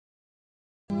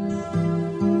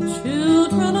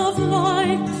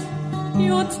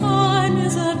your time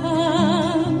is at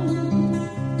hand.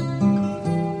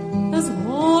 As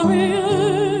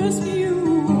warriors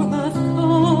you have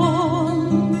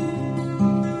come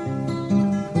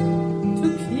to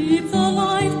keep the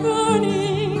light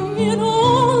burning in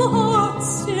all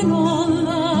hearts, in all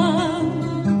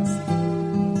lands.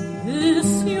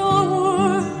 This your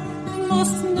work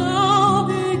must now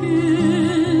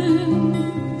begin.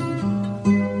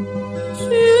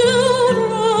 Children,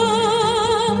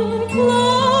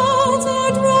 clouds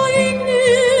are drawing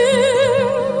near.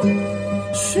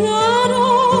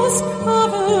 Shadows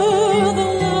cover the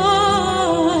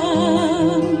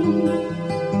land.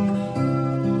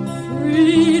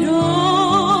 Freedom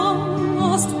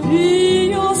must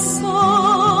be your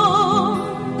song.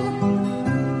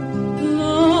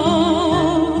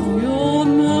 Love your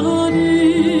melody.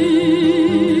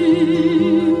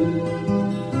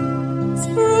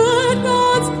 Spread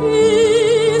God's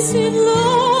peace in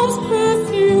love's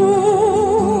perfume.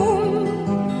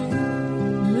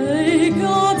 May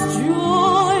God's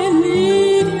joy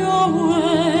lead your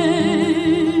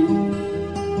way.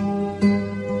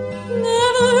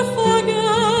 Never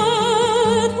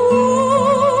forget who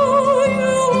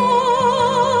you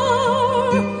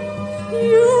are.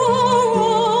 You are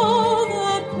all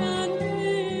that can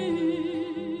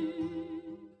be.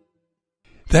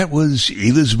 That was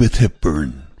Elizabeth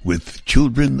Hepburn with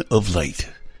Children of Light.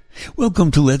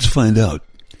 Welcome to Let's Find Out.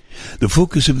 The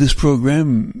focus of this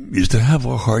program is to have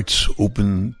our hearts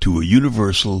open to a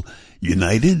universal,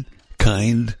 united,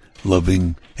 kind,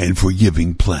 loving, and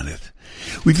forgiving planet.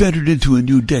 We've entered into a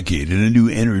new decade and a new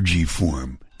energy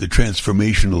form, the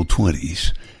transformational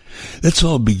 20s. Let's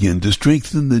all begin to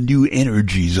strengthen the new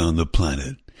energies on the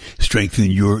planet,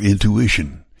 strengthen your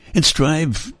intuition, and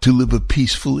strive to live a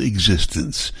peaceful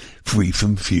existence, free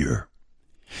from fear.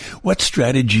 What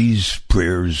strategies,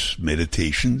 prayers,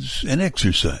 meditations, and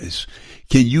exercise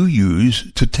can you use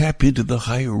to tap into the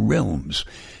higher realms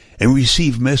and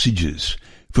receive messages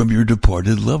from your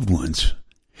departed loved ones,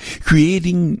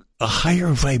 creating a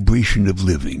higher vibration of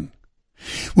living?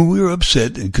 When we are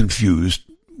upset and confused,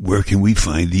 where can we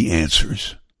find the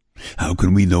answers? How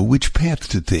can we know which path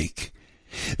to take?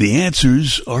 The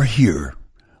answers are here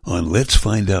on Let's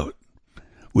Find Out,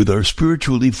 with our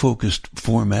spiritually focused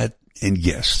format and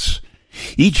guests.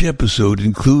 Each episode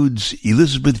includes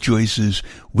Elizabeth Joyce's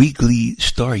weekly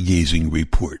stargazing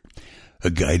report, a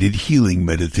guided healing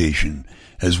meditation,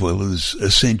 as well as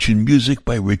Ascension music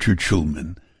by Richard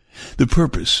Schulman. The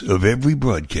purpose of every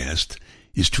broadcast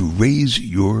is to raise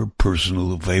your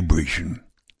personal vibration.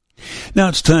 Now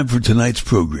it's time for tonight's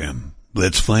program.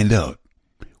 Let's Find Out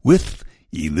with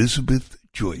Elizabeth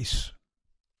Joyce.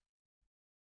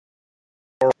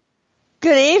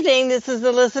 Good evening. This is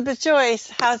Elizabeth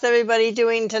Joyce. How's everybody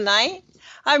doing tonight?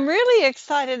 I'm really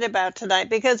excited about tonight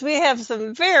because we have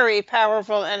some very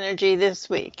powerful energy this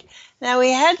week. Now, we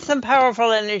had some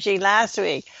powerful energy last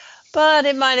week, but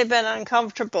it might have been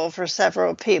uncomfortable for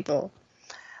several people.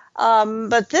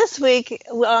 But this week,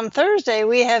 on Thursday,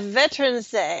 we have Veterans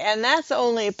Day, and that's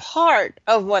only part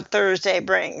of what Thursday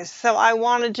brings. So I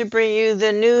wanted to bring you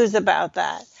the news about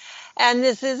that. And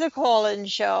this is a call-in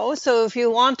show, so if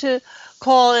you want to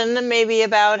call in maybe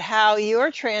about how you're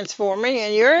transforming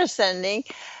and you're ascending,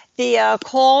 the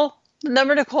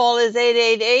number to call is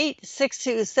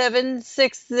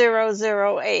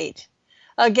 888-627-6008.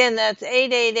 Again, that's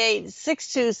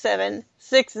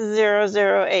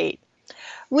 888-627-6008.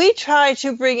 We try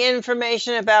to bring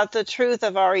information about the truth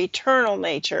of our eternal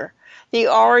nature, the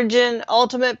origin,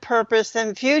 ultimate purpose,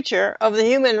 and future of the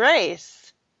human race.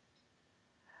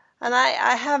 And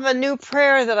I have a new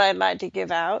prayer that I'd like to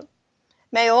give out.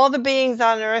 May all the beings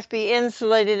on earth be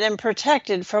insulated and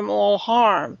protected from all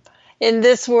harm in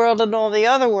this world and all the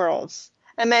other worlds.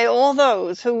 And may all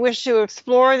those who wish to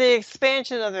explore the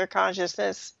expansion of their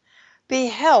consciousness be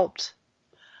helped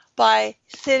by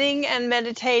sitting and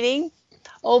meditating,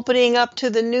 opening up to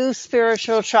the new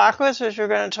spiritual chakras, which we're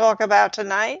going to talk about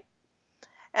tonight,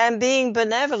 and being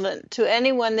benevolent to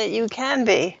anyone that you can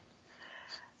be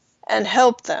and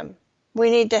help them.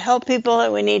 We need to help people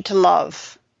and we need to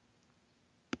love.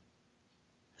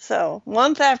 So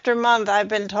month after month, I've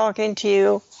been talking to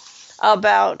you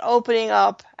about opening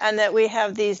up and that we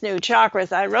have these new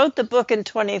chakras. I wrote the book in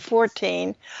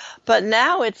 2014, but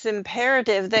now it's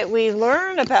imperative that we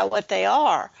learn about what they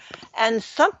are. And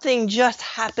something just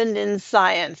happened in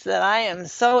science that I am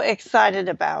so excited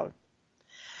about.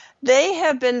 They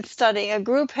have been studying, a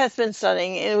group has been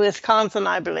studying in Wisconsin,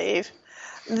 I believe,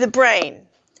 the brain.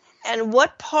 And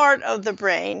what part of the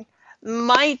brain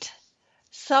might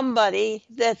somebody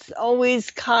that's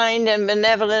always kind and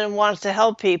benevolent and wants to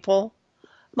help people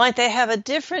Might they have a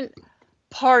different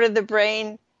part of the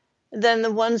brain than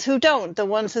the ones who don't, the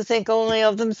ones who think only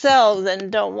of themselves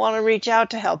and don't want to reach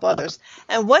out to help others?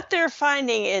 And what they're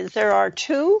finding is there are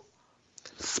two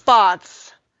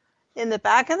spots in the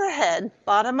back of the head,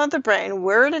 bottom of the brain,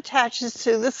 where it attaches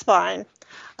to the spine.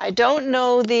 I don't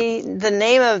know the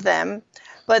name of them,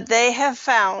 but they have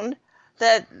found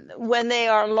that when they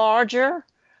are larger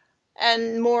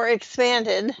and more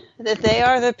expanded, that they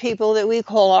are the people that we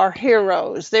call our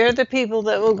heroes. They're the people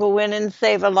that will go in and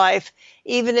save a life,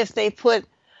 even if they put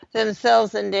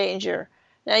themselves in danger.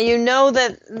 Now, you know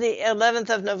that the 11th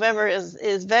of November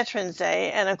is Veterans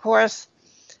Day, and of course,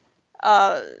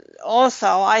 also,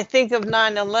 I think of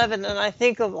 9/11, and I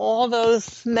think of all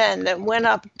those men that went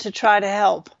up to try to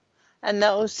help, and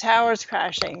those towers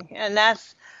crashing, and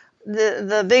that's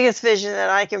the biggest vision that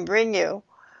I can bring you.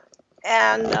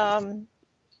 And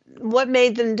what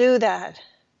made them do that?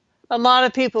 A lot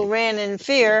of people ran in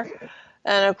fear,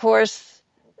 and of course,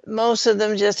 most of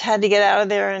them just had to get out of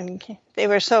there, and they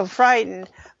were so frightened.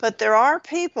 But there are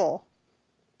people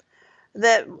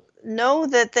that know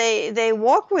that they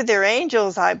walk with their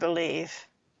angels, I believe.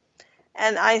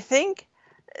 And I think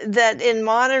that in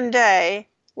modern day,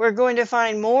 we're going to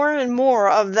find more and more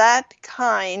of that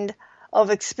kind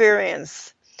of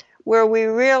experience, where we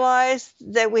realize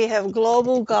that we have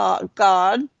global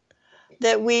God,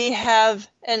 that we have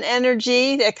an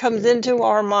energy that comes into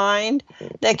our mind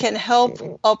that can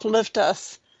help uplift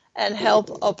us and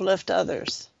help uplift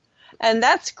others. And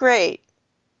that's great.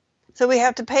 So we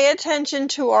have to pay attention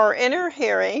to our inner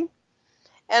hearing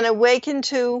and awaken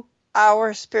to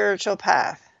our spiritual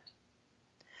path.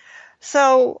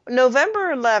 So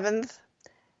November 11th,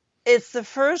 it's the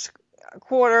first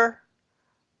quarter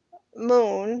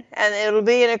moon, and it'll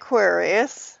be in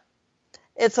Aquarius.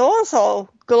 It's also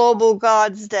Global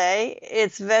God's Day.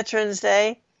 It's Veterans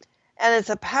Day, and it's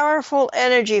a powerful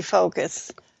energy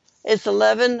focus. It's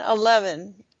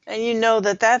 11/11, and you know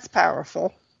that that's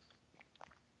powerful.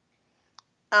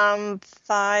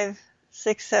 5,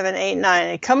 6, 7, 8, 9.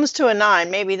 It comes to a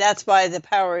 9. Maybe that's why the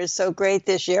power is so great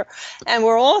this year. And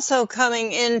we're also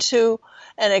coming into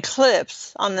an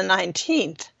eclipse on the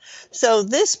 19th. So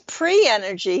this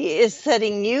pre-energy is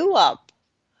setting you up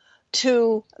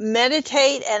to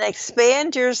meditate and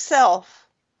expand yourself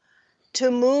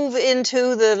to move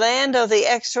into the land of the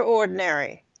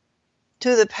extraordinary,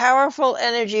 to the powerful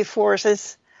energy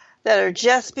forces that are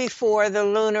just before the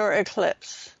lunar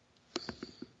eclipse.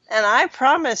 And I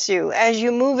promise you, as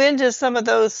you move into some of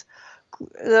those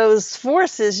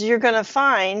forces, you're going to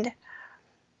find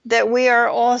that we are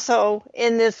also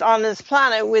on this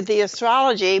planet with the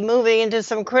astrology moving into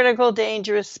some critical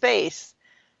dangerous space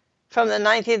from the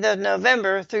 19th of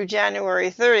November through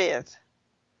January 30th.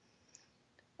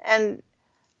 And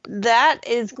that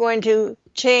is going to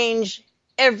change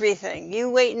everything. You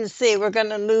wait and see. We're going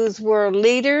to lose world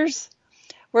leaders.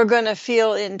 We're going to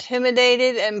feel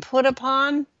intimidated and put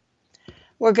upon.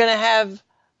 We're going to have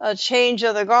a change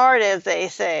of the guard, as they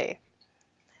say.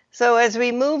 So as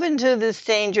we move into this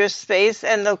dangerous space,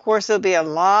 and of course there'll be a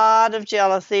lot of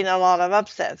jealousy and a lot of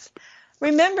upsets,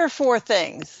 remember 4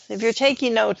 things. If you're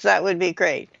taking notes, that would be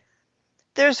great.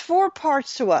 There's 4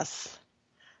 parts to us.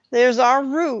 There's our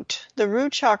root, the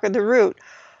root chakra, the root,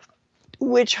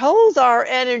 which holds our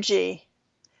energy,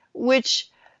 which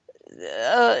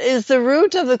is the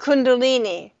root of the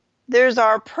Kundalini. There's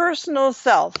our personal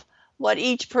self, what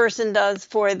each person does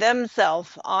for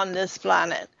themselves on this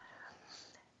planet.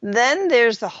 Then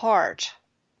there's the heart,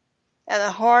 and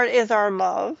the heart is our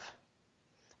love,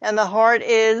 and the heart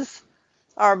is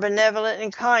our benevolent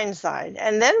and kind side.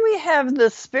 And then we have the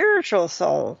spiritual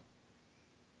soul,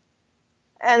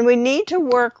 and we need to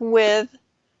work with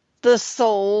the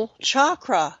soul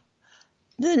chakra,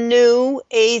 the new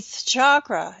 8th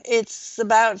chakra. It's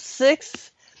about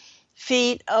 6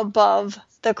 feet above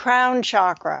the crown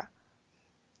chakra.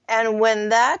 And when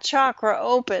that chakra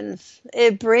opens,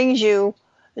 it brings you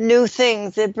new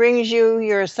things. It brings you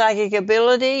your psychic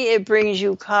ability. It brings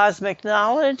you cosmic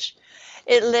knowledge.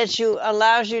 It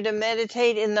allows you to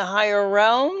meditate in the higher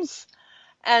realms,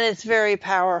 and it's very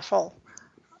powerful.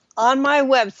 On my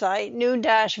website,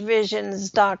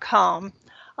 new-visions.com,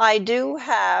 I do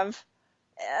have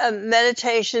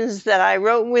meditations that I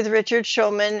wrote with Richard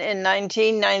Shulman in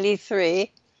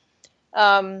 1993.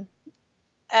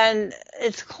 And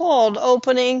it's called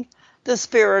Opening the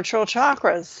Spiritual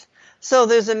Chakras. So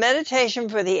there's a meditation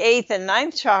for the 8th and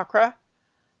 9th chakra,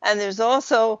 and there's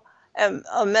also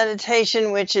a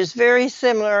meditation which is very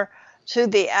similar to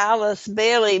the Alice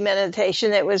Bailey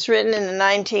meditation that was written in the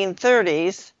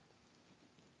 1930s.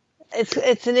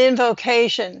 It's an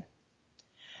invocation.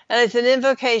 And it's an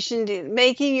invocation to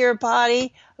making your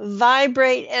body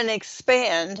vibrate and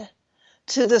expand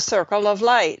to the circle of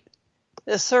light.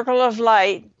 The circle of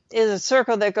light is a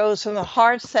circle that goes from the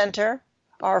heart center,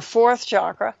 our fourth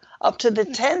chakra, up to the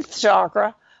 10th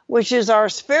chakra, which is our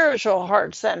spiritual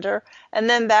heart center, and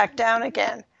then back down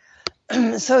again.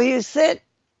 So you sit,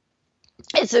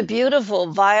 it's a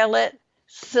beautiful violet,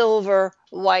 silver,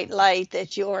 white light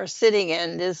that you are sitting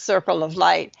in, this circle of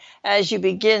light, as you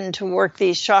begin to work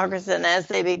these chakras and as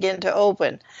they begin to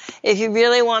open. If you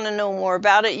really want to know more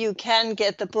about it, you can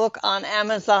get the book on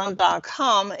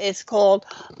Amazon.com. It's called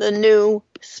The New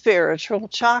Spiritual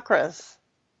Chakras.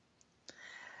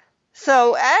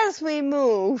 So as we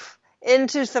move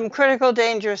into some critical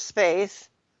danger space,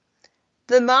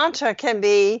 the mantra can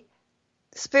be,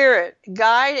 Spirit,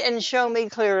 guide and show me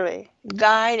clearly.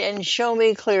 Guide and show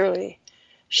me clearly.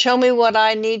 Show me what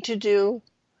I need to do.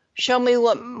 Show me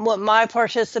what my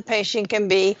participation can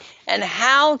be. And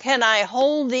how can I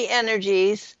hold the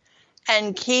energies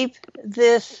and keep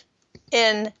this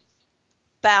in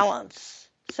balance?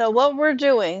 So what we're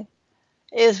doing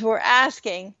is we're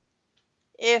asking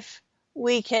if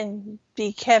we can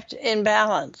be kept in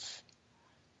balance.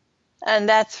 And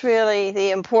that's really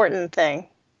the important thing.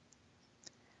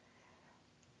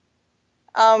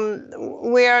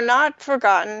 We are not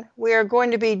forgotten. We are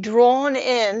going to be drawn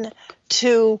in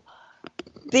to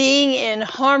being in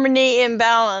harmony, in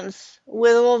balance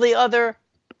with all the other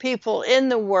people in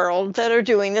the world that are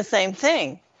doing the same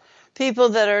thing. People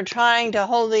that are trying to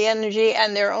hold the energy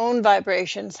and their own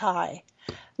vibrations high.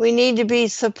 We need to be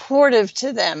supportive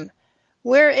to them.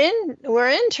 We're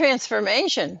in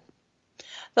transformation.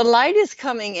 The light is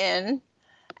coming in,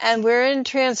 and we're in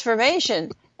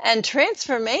transformation. And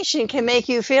transformation can make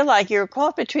you feel like you're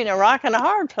caught between a rock and a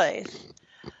hard place.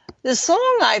 The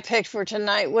song I picked for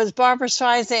tonight was Barbra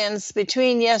Streisand's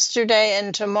Between Yesterday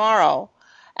and Tomorrow.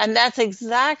 And that's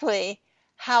exactly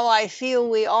how I feel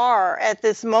we are at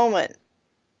this moment.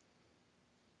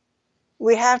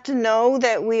 We have to know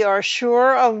that we are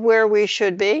sure of where we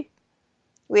should be.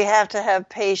 We have to have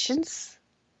patience,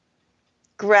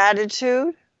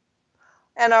 gratitude,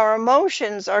 and our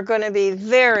emotions are going to be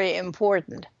very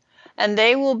important, and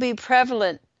they will be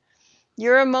prevalent.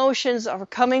 Your emotions are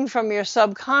coming from your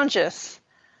subconscious,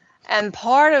 and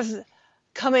part of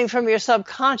coming from your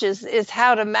subconscious is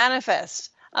how to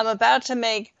manifest. I'm about to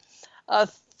make a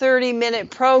 30-minute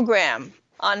program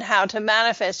on how to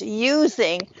manifest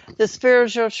using the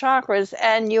spiritual chakras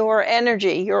and your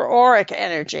energy, your auric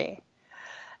energy.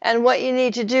 And what you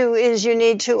need to do is you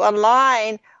need to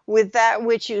align with that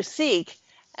which you seek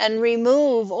and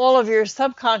remove all of your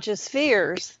subconscious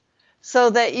fears so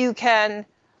that you can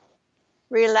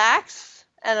relax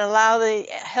and allow the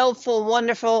helpful,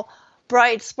 wonderful,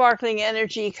 bright, sparkling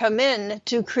energy come in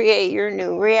to create your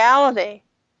new reality.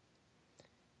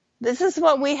 This is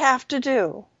what we have to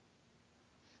do.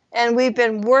 And we've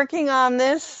been working on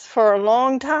this for a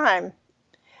long time.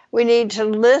 We need to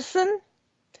listen,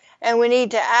 and we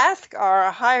need to ask our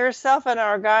higher self and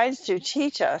our guides to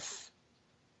teach us.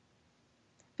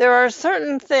 There are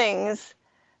certain things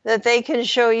that they can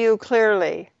show you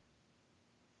clearly.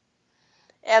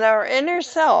 And our inner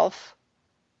self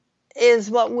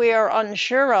is what we are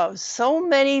unsure of. So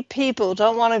many people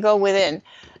don't want to go within.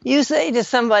 You say to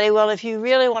somebody, well, if you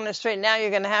really want to straighten out, you're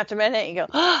going to have to meditate. You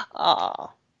go,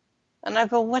 oh. And I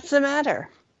go, what's the matter?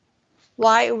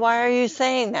 Why are you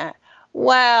saying that?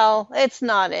 Well, it's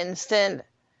not instant.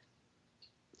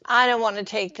 I don't want to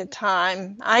take the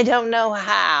time. I don't know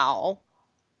how.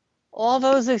 All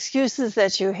those excuses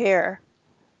that you hear.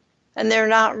 And they're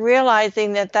not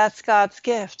realizing that that's God's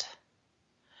gift.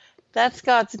 That's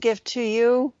God's gift to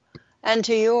you and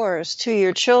to yours, to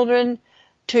your children,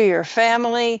 to your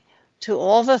family, to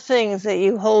all the things that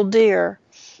you hold dear.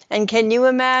 And can you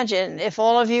imagine if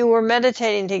all of you were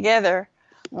meditating together,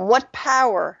 what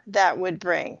power that would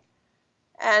bring?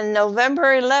 And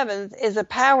November 11th is a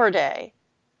power day.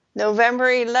 November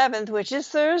 11th, which is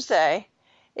Thursday,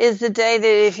 is the day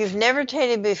that if you've never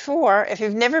meditated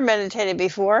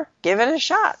before, give it a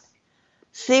shot.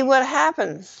 See what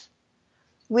happens.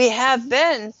 We have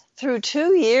been through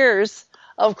 2 years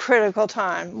of critical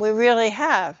time. We really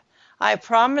have. I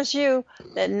promise you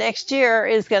that next year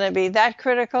is going to be that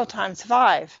critical times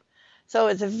 5. So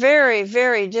it's a very,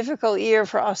 very difficult year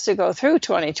for us to go through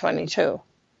 2022.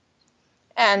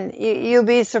 And you'll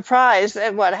be surprised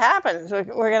at what happens. We're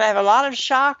going to have a lot of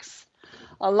shocks,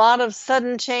 a lot of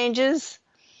sudden changes.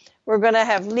 We're going to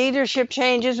have leadership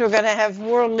changes. We're going to have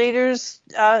world leaders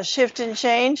shift and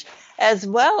change, as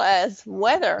well as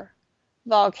weather,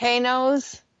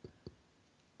 volcanoes,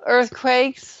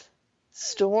 earthquakes,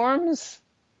 storms,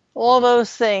 all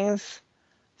those things,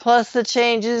 plus the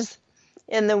changes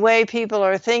in the way people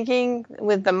are thinking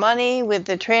with the money, with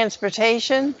the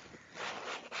transportation,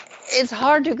 it's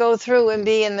hard to go through and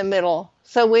be in the middle.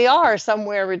 So we are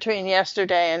somewhere between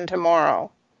yesterday and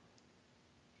tomorrow.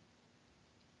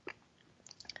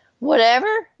 Whatever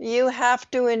you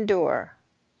have to endure,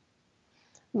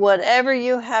 whatever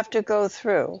you have to go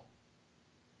through,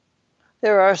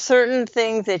 there are certain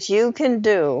things that you can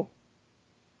do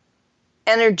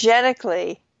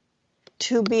energetically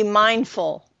to be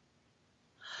mindful.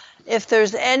 If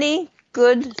there's any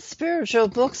good spiritual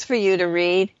books for you to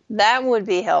read, that would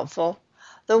be helpful.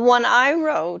 The one I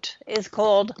wrote is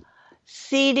called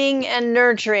Seeding and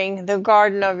Nurturing the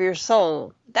Garden of Your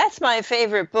Soul. That's my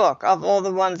favorite book of all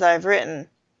the ones I've written.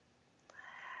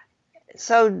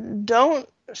 So don't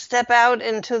step out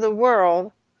into the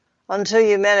world until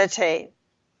you meditate.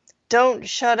 Don't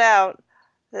shut out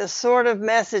the sort of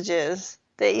messages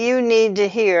that you need to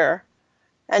hear,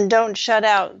 and don't shut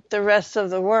out the rest of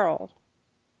the world.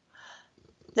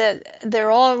 That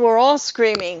we're all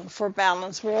screaming for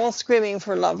balance. We're all screaming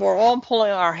for love. We're all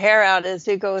pulling our hair out as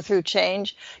we go through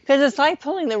change, because it's like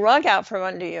pulling the rug out from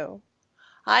under you.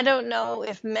 I don't know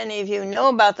if many of you know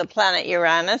about the planet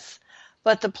Uranus,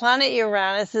 but the planet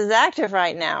Uranus is active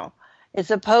right now.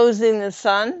 It's opposing the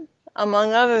sun,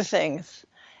 among other things.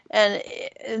 And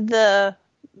the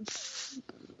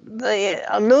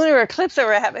lunar eclipse that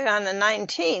we're having on the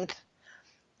 19th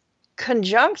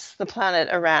conjuncts the planet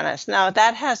Uranus. Now,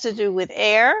 that has to do with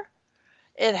air.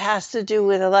 It has to do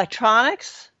with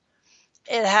electronics.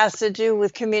 It has to do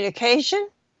with communication.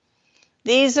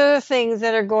 These are the things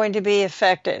that are going to be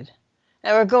affected.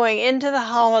 And we're going into the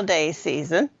holiday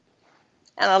season,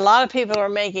 and a lot of people are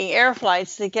making air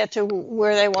flights to get to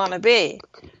where they want to be.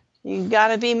 You've got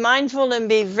to be mindful and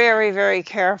be very, very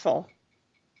careful.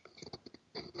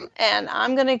 And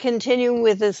I'm going to continue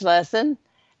with this lesson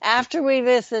after we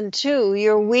listen to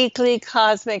your weekly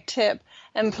cosmic tip.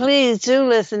 And please do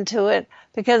listen to it,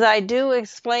 because I do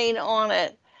explain on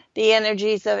it the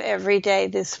energies of every day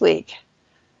this week.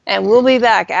 And we'll be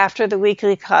back after the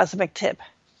weekly cosmic tip.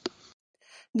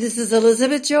 This is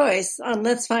Elizabeth Joyce on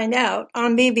Let's Find Out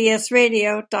on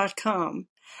bbsradio.com.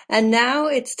 And now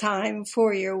it's time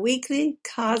for your weekly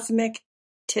cosmic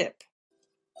tip.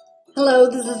 Hello,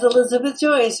 this is Elizabeth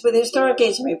Joyce with your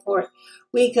Stargazing Report,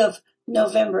 week of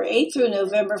November 8th through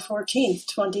November 14th,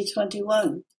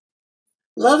 2021.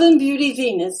 Love and Beauty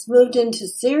Venus moved into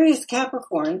Sirius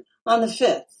Capricorn on the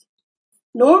 5th.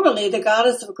 Normally, the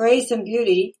goddess of grace and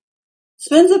beauty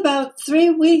spends about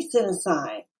 3 weeks in a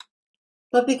sign.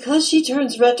 But because she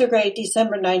turns retrograde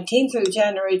December 19th through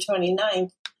January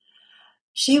 29th,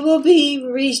 she will be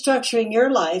restructuring your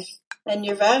life and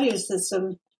your value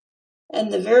system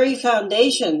and the very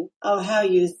foundation of how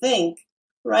you think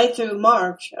right through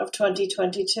March of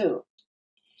 2022.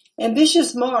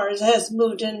 Ambitious Mars has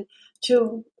moved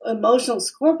into emotional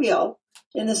Scorpio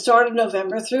in the start of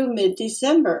November through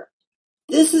mid-December.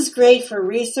 This is great for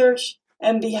research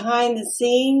and behind the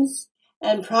scenes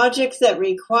and projects that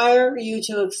require you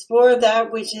to explore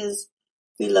that which is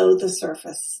below the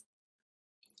surface.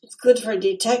 It's good for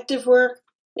detective work.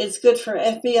 It's good for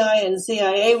FBI and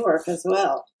CIA work as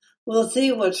well. We'll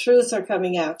see what truths are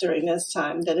coming out during this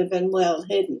time that have been well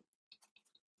hidden.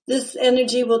 This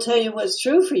energy will tell you what's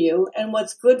true for you and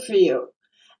what's good for you.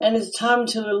 And it's time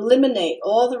to eliminate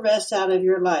all the rest out of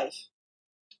your life.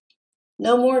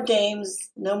 No more games,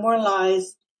 no more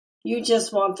lies. You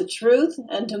just want the truth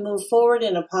and to move forward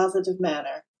in a positive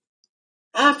manner.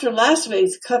 After last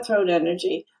week's cutthroat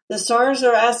energy, the stars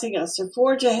are asking us to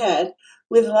forge ahead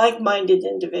with like-minded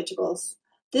individuals.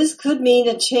 This could mean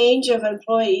a change of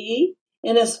employee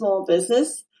in a small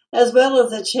business, as well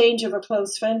as a change of a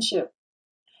close friendship.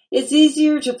 It's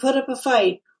easier to put up a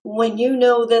fight when you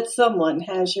know that someone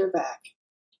has your back.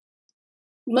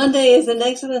 Monday is an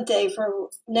excellent day for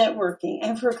networking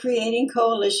and for creating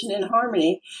coalition and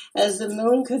harmony as the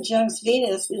moon conjuncts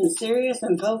Venus in Sirius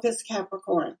and focused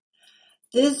Capricorn.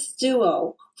 This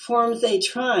duo forms a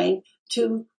trine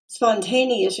to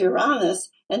spontaneous Uranus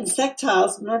and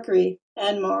sextiles Mercury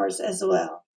and Mars as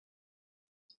well.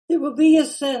 There will be a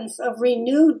sense of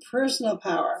renewed personal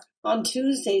power on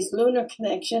Tuesday's lunar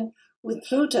connection with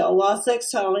Pluto while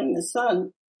sextiling the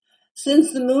Sun.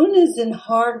 Since the moon is in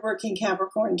hard-working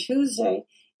Capricorn Tuesday,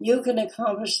 you can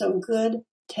accomplish some good,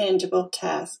 tangible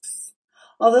tasks.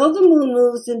 Although the moon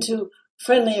moves into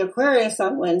friendly Aquarius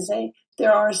on Wednesday,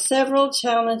 there are several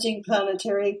challenging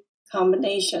planetary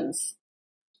combinations.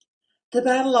 The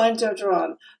battle lines are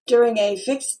drawn during a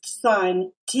fixed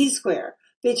sign T-square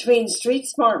between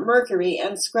street-smart Mercury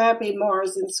and scrappy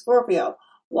Mars in Scorpio,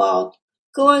 while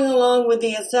Going along with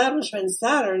the establishment,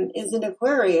 Saturn is in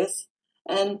Aquarius,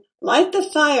 and light the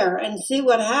fire and see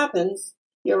what happens.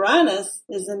 Uranus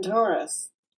is in Taurus.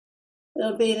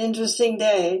 It'll be an interesting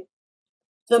day.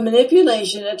 The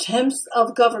manipulation attempts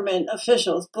of government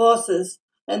officials, bosses,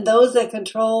 and those that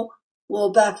control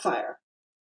will backfire,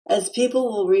 as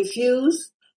people will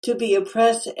refuse to be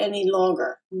oppressed any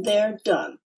longer. They're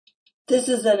done. This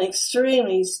is an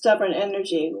extremely stubborn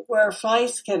energy where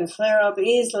fights can flare up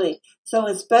easily, so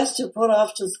it's best to put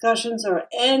off discussions or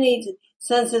any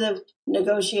sensitive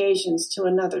negotiations to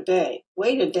another day.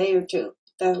 Wait a day or two.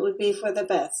 That would be for the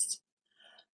best.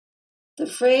 The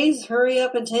phrase, hurry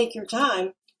up and take your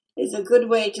time, is a good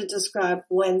way to describe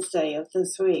Wednesday of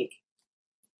this week.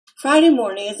 Friday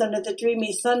morning is under the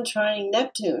dreamy sun trining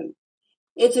Neptune.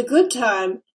 It's a good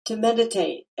time to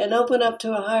meditate and open up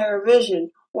to a higher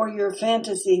vision or your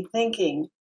fantasy thinking.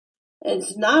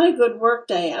 It's not a good work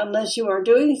day unless you are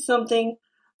doing something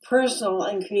personal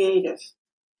and creative.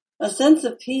 A sense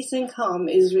of peace and calm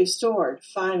is restored,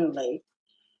 finally,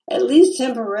 at least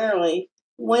temporarily,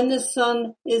 when the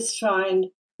sun is trined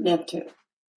Neptune.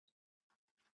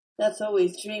 That's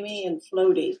always dreamy and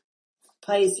floaty,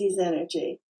 Pisces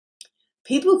energy.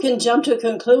 People can jump to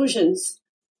conclusions,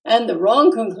 and the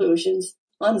wrong conclusions,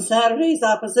 on Saturday's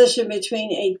opposition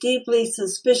between a deeply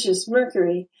suspicious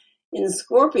Mercury in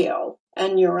Scorpio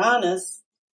and Uranus.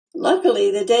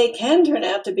 Luckily, the day can turn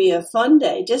out to be a fun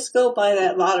day. Just go buy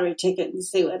that lottery ticket and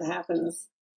see what happens.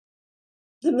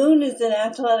 The moon is in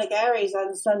athletic Aries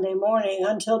on Sunday morning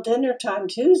until dinner time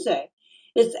Tuesday.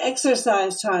 It's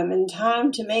exercise time and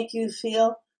time to make you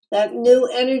feel that new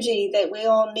energy that we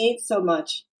all need so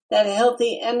much, that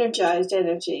healthy, energized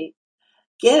energy.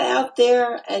 Get out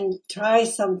there and try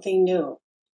something new.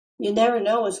 You never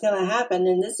know what's going to happen,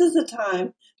 and this is the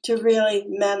time to really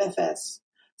manifest.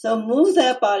 So move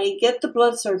that body, get the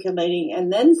blood circulating,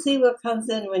 and then see what comes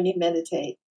in when you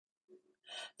meditate.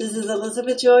 This is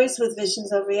Elizabeth Joyce with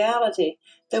Visions of Reality.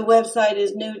 The website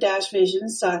is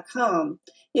new-visions.com.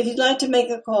 If you'd like to make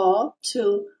a call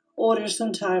to order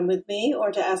some time with me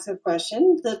or to ask a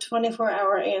question, the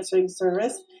 24-hour answering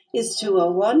service is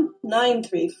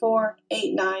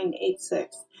 201-934-8986.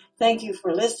 Thank you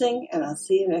for listening, and I'll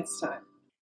see you next time.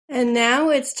 And now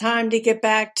it's time to get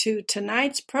back to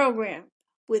tonight's program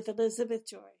with Elizabeth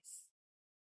Joyce.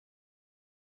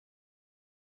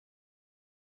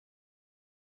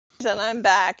 And I'm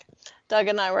back. Doug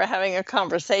and I were having a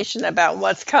conversation about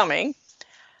what's coming.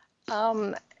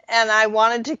 And I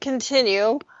wanted to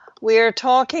continue. We are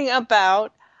talking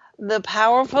about the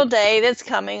powerful day that's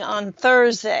coming on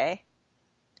Thursday.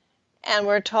 And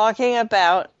we're talking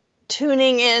about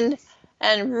tuning in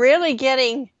and really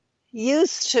getting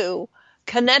used to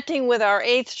connecting with our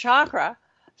 8th chakra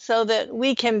so that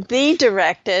we can be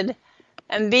directed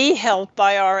and be helped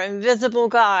by our invisible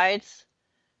guides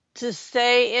to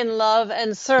stay in love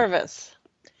and service.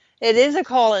 It is a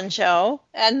call-in show,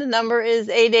 and the number is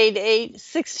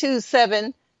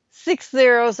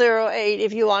 888-627-6008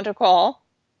 if you want to call.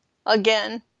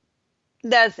 Again,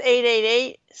 that's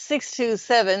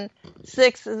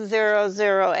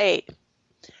 888-627-6008.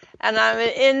 And I'm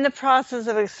in the process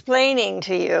of explaining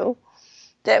to you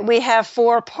that we have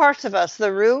 4 parts of us: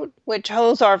 the root, which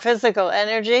holds our physical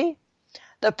energy;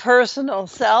 the personal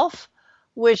self,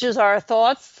 which is our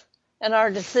thoughts and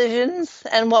our decisions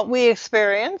and what we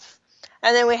experience.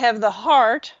 And then we have the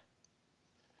heart,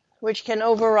 which can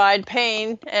override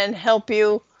pain and help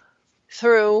you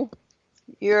through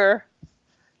your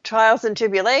trials and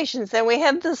tribulations. Then we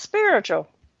have the spiritual.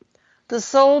 The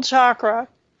soul chakra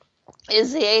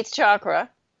is the 8th chakra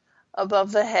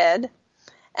above the head,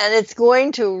 and it's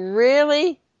going to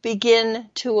really begin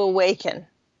to awaken.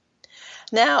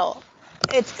 Now,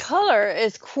 its color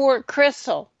is quartz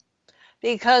crystal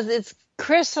because it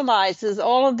crystallizes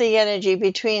all of the energy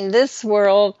between this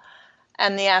world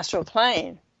and the astral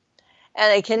plane.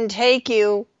 And it can take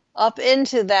you up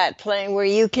into that plane where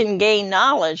you can gain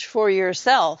knowledge for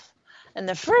yourself. And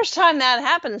the first time that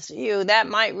happens to you, that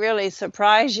might really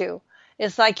surprise you.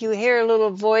 It's like you hear a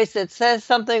little voice that says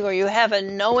something, or you have a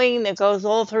knowing that goes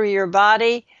all through your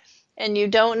body, and you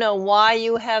don't know why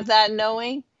you have that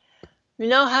knowing. You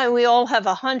know how we all have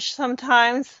a hunch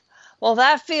sometimes? Well,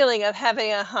 that feeling of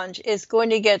having a hunch is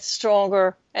going to get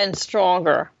stronger and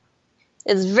stronger.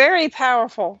 It's very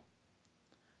powerful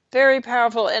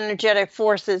energetic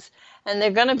forces, and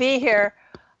they're going to be here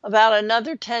about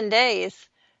another 10 days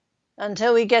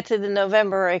until we get to the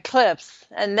November eclipse,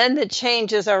 and then the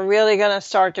changes are really going to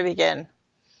start to begin.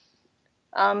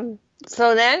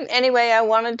 So then, anyway, I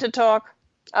wanted to talk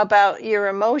about your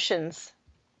emotions.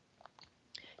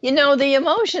 You know, the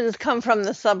emotions come from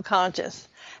the subconscious,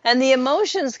 and the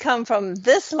emotions come from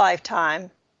this lifetime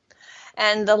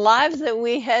and the lives that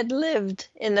we had lived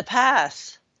in the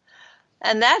past.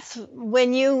 And that's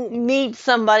when you meet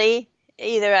somebody,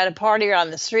 either at a party or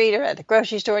on the street or at the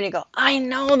grocery store, and you go, I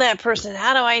know that person.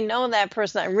 How do I know that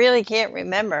person? I really can't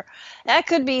remember. That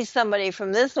could be somebody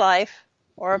from this life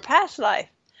or a past life.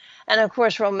 And of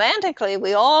course, romantically,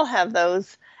 we all have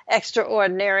those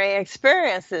extraordinary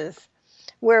experiences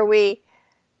where we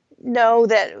know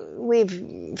that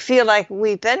we feel like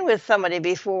we've been with somebody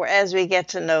before as we get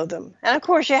to know them. And of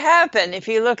course, you have been. If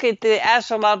you look at the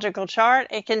astrological chart,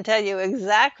 it can tell you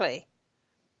exactly.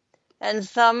 And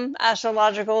some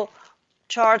astrological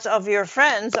charts of your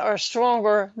friends are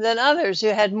stronger than others. You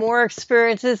had more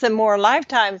experiences and more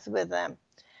lifetimes with them.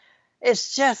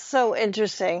 It's just so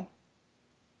interesting.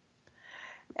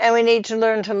 And we need to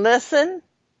learn to listen.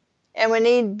 And we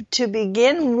need to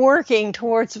begin working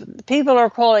towards, people are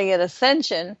calling it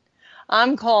ascension.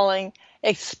 I'm calling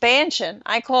expansion.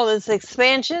 I call this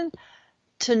expansion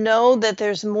to know that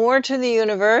there's more to the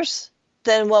universe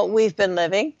than what we've been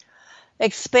living.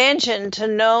 Expansion to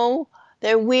know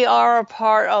that we are a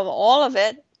part of all of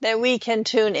it, that we can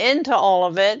tune into all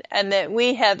of it, and that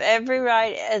we have every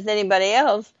right as anybody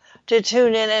else to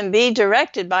tune in and be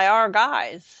directed by our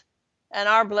guides and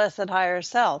our blessed higher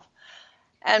self.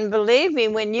 And believe me,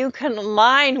 when you can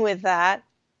align with that,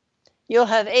 you'll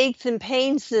have aches and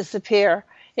pains disappear.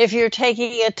 If you're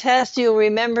taking a test, you'll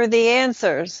remember the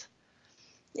answers.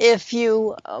 If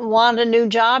you want a new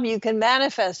job, you can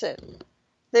manifest it.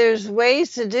 There's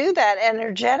ways to do that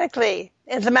energetically.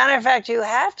 As a matter of fact, you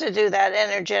have to do that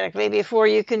energetically before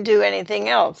you can do anything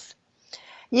else.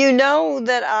 You know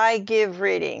that I give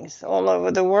readings all over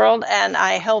the world, and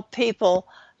I help people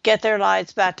get their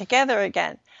lives back together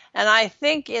again. And I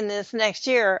think in this next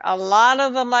year, a lot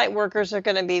of the light workers are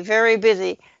going to be very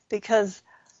busy because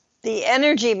the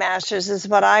energy masters is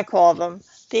what I call them.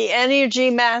 The energy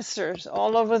masters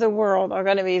all over the world are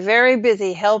going to be very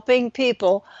busy helping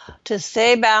people to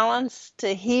stay balanced,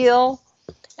 to heal,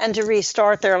 and to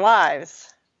restart their lives.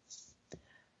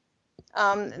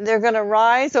 They're going to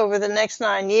rise over the next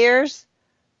 9 years.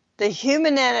 The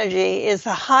human energy is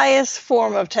the highest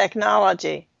form of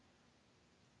technology.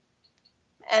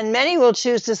 And many will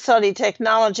choose to study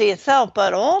technology itself,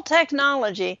 but all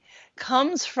technology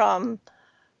comes from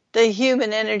the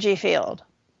human energy field.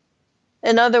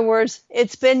 In other words,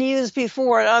 it's been used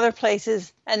before in other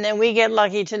places, and then we get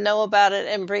lucky to know about it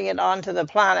and bring it onto the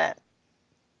planet.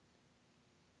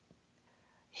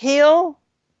 Heal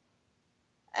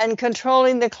and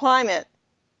controlling the climate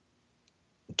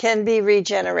can be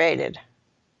regenerated.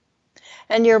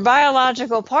 And your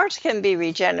biological parts can be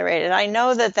regenerated. I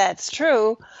know that that's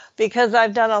true because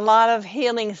I've done a lot of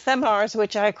healing seminars,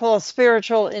 which I call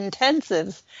spiritual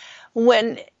intensives.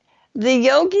 When the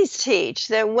yogis teach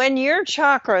that when your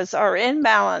chakras are in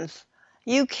balance,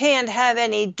 you can't have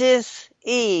any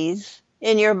dis-ease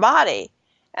in your body.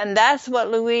 And that's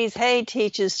what Louise Hay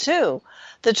teaches too.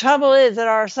 The trouble is that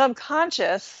our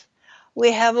subconscious,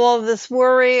 we have all this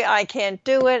worry, I can't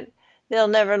do it. They'll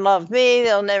never love me.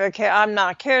 They'll never care. I'm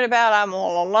not cared about. I'm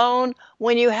all alone.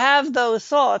 When you have those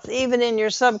thoughts, even in your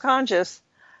subconscious,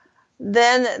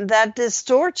 then that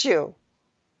distorts you.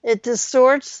 It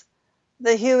distorts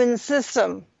the human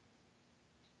system.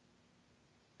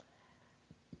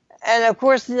 And of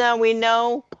course, now we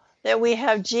know that we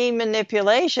have gene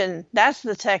manipulation. That's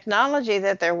the technology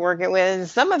that they're working with. And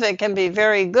some of it can be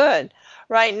very good.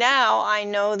 Right now, I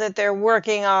know that they're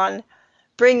working on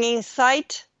bringing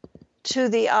sight to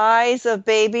the eyes of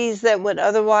babies that would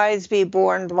otherwise be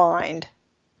born blind.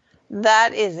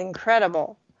 That is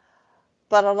incredible.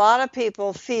 But a lot of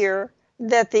people fear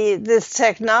that this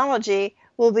technology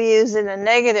will be used in a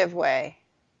negative way.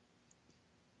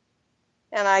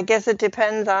 And I guess it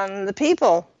depends on the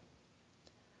people.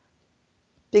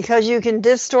 Because you can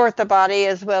distort the body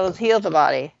as well as heal the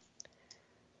body.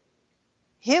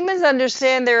 Humans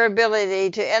understand their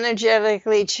ability to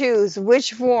energetically choose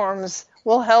which forms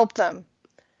will help them.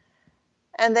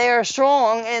 And they are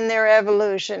strong in their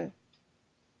evolution.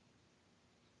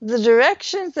 The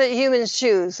directions that humans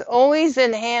choose always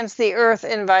enhance the earth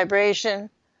in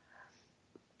vibration.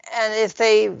 And if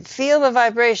they feel the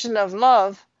vibration of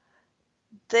love,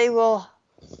 they will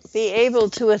be able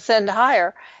to ascend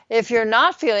higher. If you're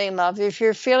not feeling love, if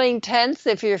you're feeling tense,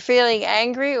 if you're feeling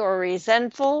angry or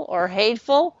resentful or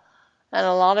hateful, and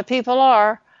a lot of people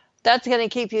are, that's going to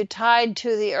keep you tied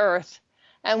to the earth.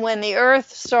 And when the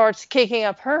earth starts kicking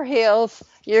up her heels,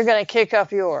 you're going to kick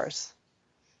up yours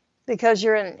because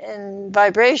you're in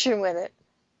vibration with it.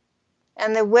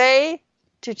 And the way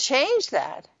to change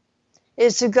that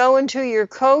is to go into your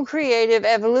co-creative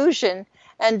evolution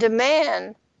and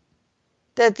demand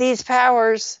that these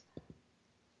powers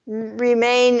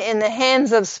remain in the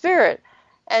hands of spirit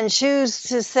and choose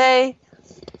to stay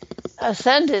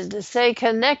ascended, to stay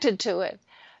connected to it.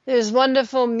 There's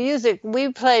wonderful music.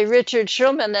 We play Richard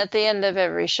Shulman at the end of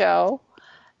every show.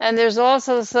 And there's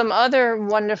also some other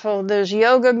wonderful, there's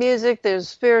yoga music, there's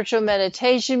spiritual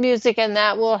meditation music, and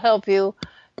that will help you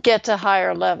get to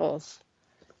higher levels.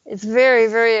 It's very,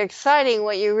 very exciting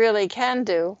what you really can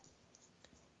do.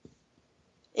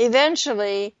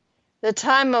 Eventually, the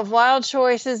time of wild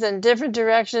choices and different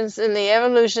directions in the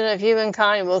evolution of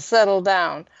humankind will settle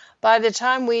down. By the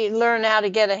time we learn how to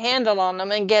get a handle on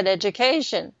them and get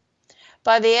education.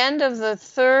 By the end of the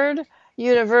third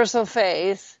universal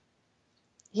phase,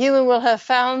 human will have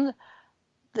found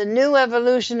the new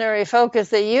evolutionary focus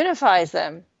that unifies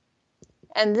them.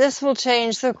 And this will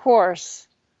change the course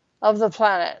of the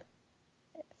planet.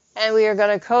 And we are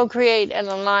going to co-create and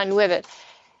align with it.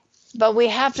 But we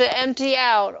have to empty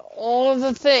out all of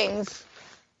the things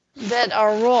that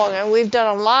are wrong. And we've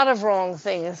done a lot of wrong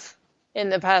things in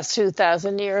the past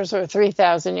 2,000 years or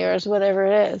 3,000 years, whatever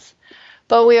it is.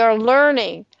 But we are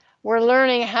learning. We're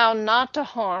learning how not to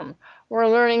harm. We're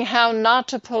learning how not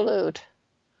to pollute.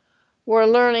 We're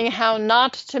learning how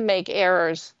not to make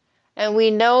errors. And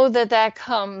we know that that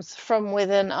comes from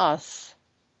within us.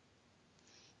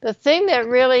 The thing that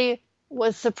really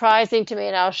was surprising to me,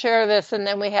 and I'll share this and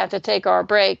then we have to take our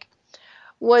break,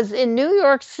 was in New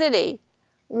York City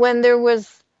when there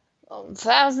was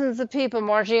thousands of people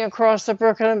marching across the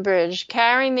Brooklyn Bridge,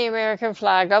 carrying the American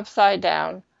flag upside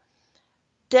down,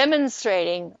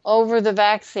 demonstrating over the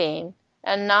vaccine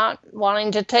and not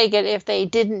wanting to take it if they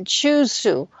didn't choose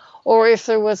to, or if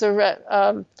there was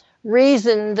a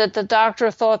reason that the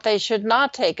doctor thought they should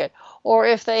not take it, or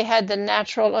if they had the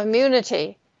natural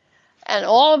immunity. And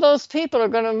all of those people are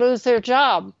going to lose their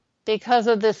job because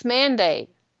of this mandate.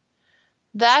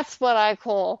 That's what I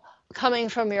call coming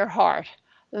from your heart.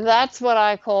 That's what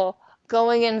I call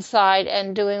going inside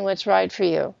and doing what's right for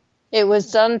you. It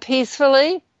was done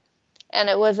peacefully, and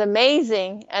it was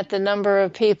amazing at the number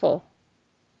of people.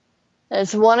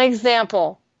 It's one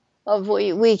example of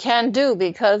what we can do,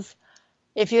 because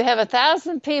if you have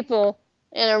 1,000 people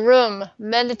in a room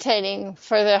meditating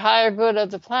for the higher good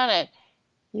of the planet,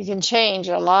 you can change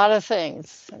a lot of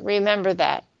things. Remember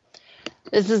that.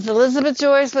 This is Elizabeth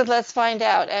Joyce with Let's Find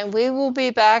Out, and we will be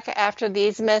back after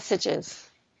these messages.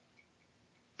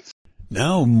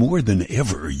 Now more than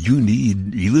ever, you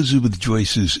need Elizabeth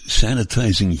Joyce's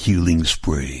Sanitizing Healing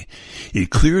Spray. It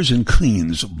clears and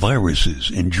cleans viruses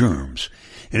and germs,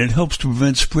 and it helps to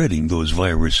prevent spreading those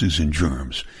viruses and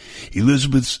germs.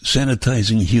 Elizabeth's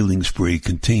Sanitizing Healing Spray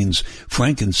contains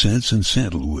frankincense and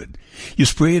sandalwood. You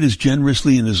spray it as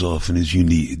generously and as often as you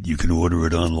need. You can order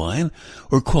it online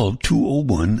or call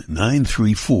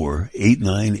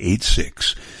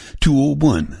 201-934-8986.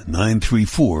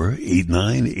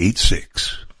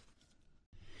 201-934-8986.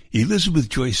 Elizabeth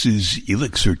Joyce's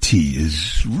Elixir Tea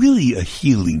is really a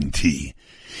healing tea.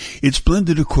 It's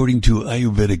blended according to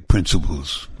Ayurvedic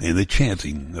principles and the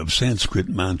chanting of Sanskrit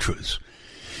mantras.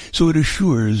 So it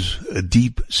assures a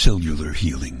deep cellular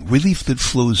healing, relief that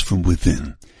flows from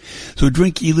within. So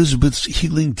drink Elizabeth's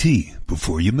healing tea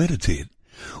before you meditate.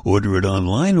 Order it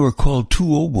online or call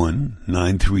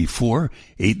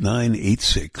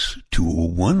 201-934-8986.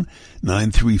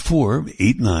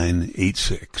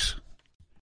 201-934-8986.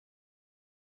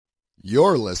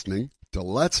 You're listening to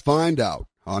Let's Find Out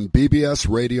on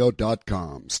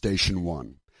bbsradio.com, Station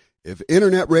 1. If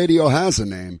Internet radio has a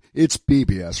name, it's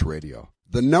BBS Radio,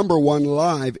 the #1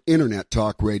 live Internet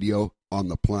talk radio on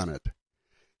the planet.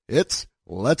 It's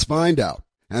Let's Find Out.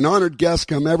 An honored guest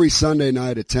come every Sunday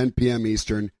night at 10 p.m.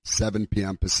 Eastern, 7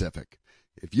 p.m. Pacific.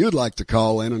 If you'd like to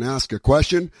call in and ask a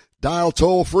question, dial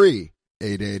toll-free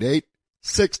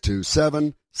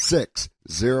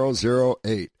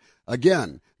 888-627-6008.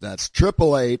 Again, that's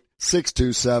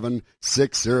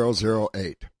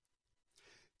 888-627-6008.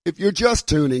 If you're just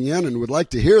tuning in and would like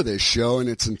to hear this show in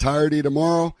its entirety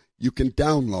tomorrow, you can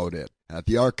download it at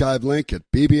the archive link at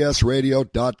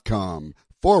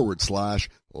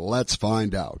bbsradio.com/Let's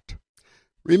Find Out.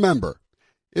 Remember,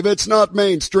 if it's not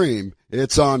mainstream,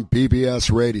 it's on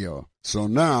BBS Radio. So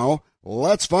now,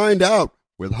 let's find out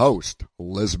with host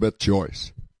Elizabeth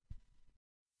Joyce.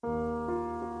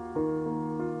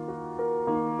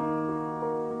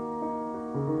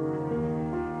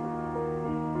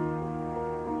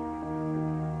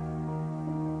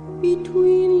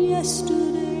 Between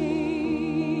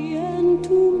yesterday and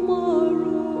tomorrow,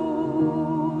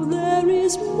 there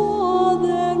is more,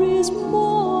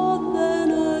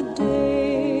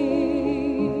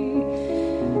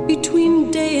 between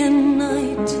day and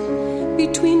night,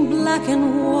 between black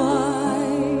and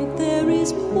white, there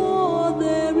is more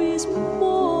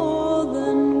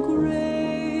than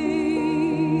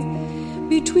gray.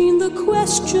 Between the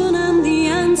question and the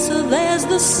answer, there's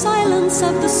the silence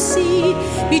of the sea.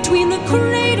 Between the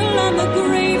cradle and the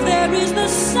grave, there is the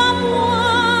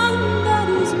someone that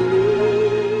is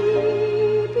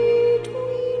me.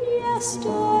 Between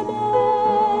yesterday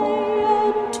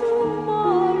and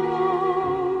tomorrow,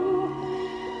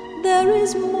 there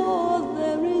is more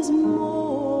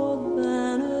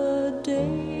than a day.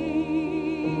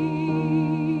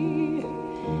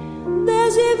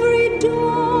 There's every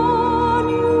dawn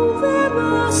you've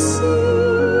ever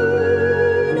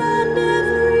seen, and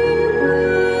every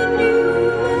wind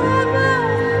you've ever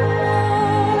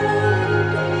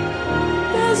heard.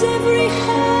 There's every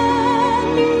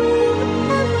hand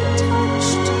you've ever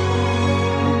touched,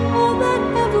 all that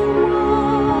ever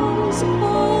was,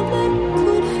 all that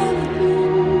could have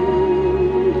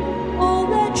been, all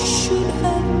that should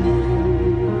have been.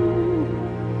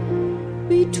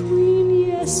 Between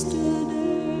yesterday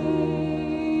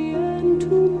and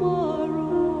tomorrow,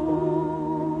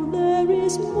 there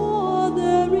is more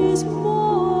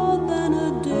than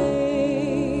a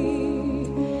day.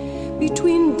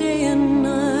 Between day and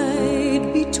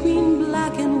night, between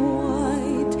black and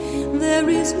white, there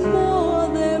is more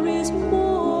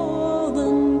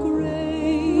than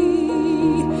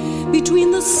gray.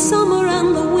 Between the summer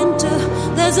and the winter,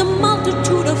 there's a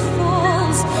multitude of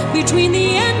falls. Between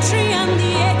the entry and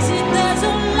the exit, there's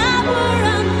a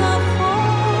labyrinth of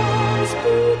halls.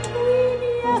 Between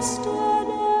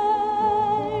yesterday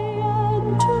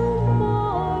and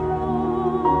tomorrow,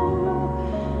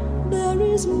 there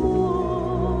is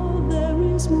more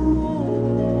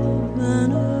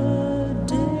than a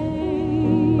day.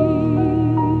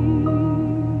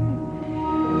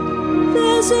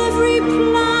 There's every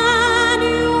plan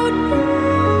you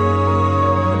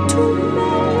dare to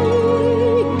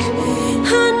make,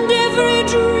 and every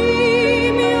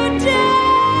dream you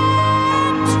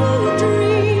dare to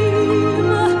dream.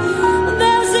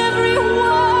 There's every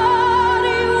word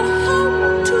you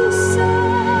hope to say,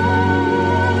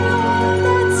 all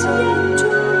that's yet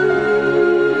to be,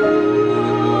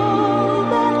 all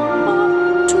that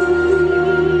ought to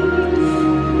be,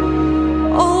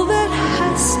 all that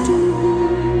has to be.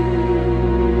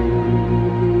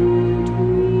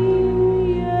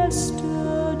 Between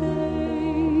yesterday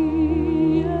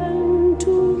and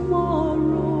tomorrow,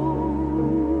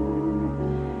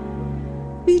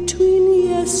 between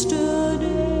yesterday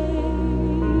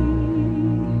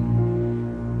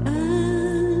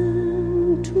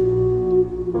and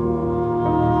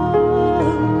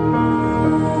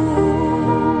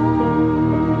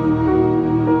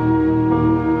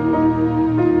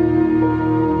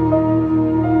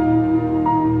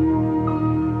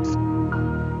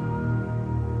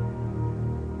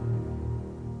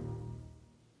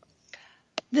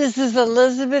This is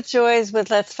Elizabeth Joyce with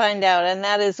Let's Find Out, and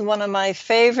that is one of my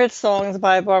favorite songs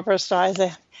by Barbra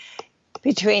Streisand,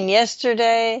 Between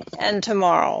Yesterday and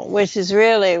Tomorrow, which is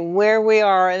really where we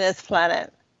are in this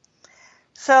planet.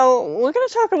 So we're going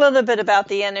to talk a little bit about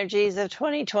the energies of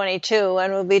 2022,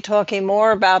 and we'll be talking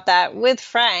more about that with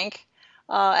Frank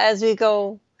as we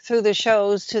go through the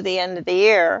shows to the end of the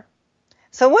year.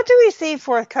 So what do we see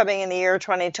forthcoming in the year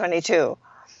 2022?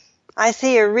 I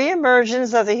see a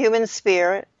reemergence of the human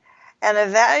spirit and a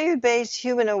value-based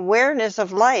human awareness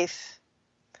of life.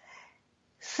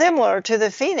 Similar to the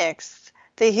phoenix,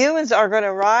 the humans are going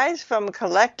to rise from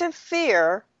collective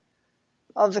fear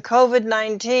of the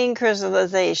COVID-19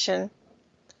 crystallization,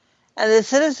 and the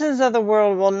citizens of the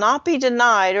world will not be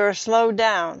denied or slowed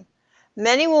down.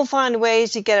 Many will find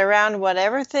ways to get around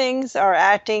whatever things are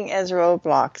acting as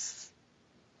roadblocks.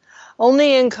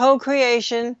 Only in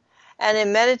co-creation and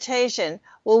in meditation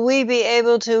will we be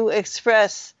able to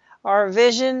express our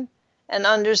vision and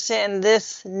understand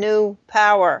this new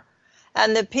power.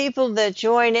 And the people that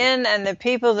join in and the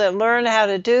people that learn how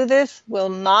to do this will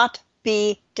not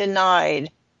be denied.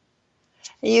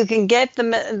 You can get the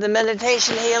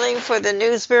meditation healing for the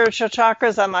new spiritual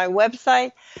chakras on my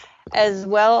website, as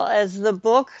well as the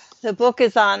book. The book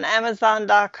is on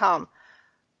Amazon.com.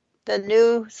 The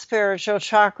new spiritual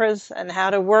chakras and how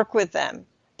to work with them.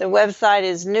 The website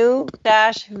is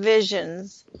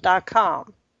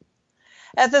new-visions.com.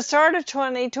 At the start of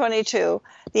 2022,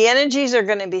 the energies are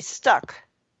going to be stuck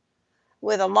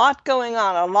with a lot going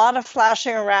on, a lot of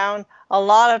flashing around, a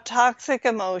lot of toxic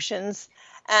emotions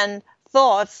and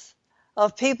thoughts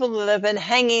of people that have been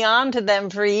hanging on to them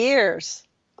for years.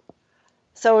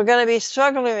 So we're going to be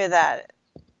struggling with that.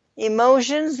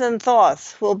 Emotions and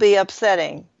thoughts will be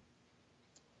upsetting.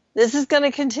 This is going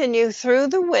to continue through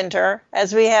the winter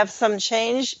as we have some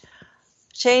changes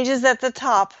at the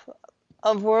top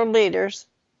of world leaders,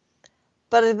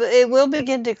 but it will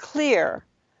begin to clear.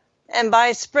 And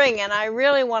by spring, and I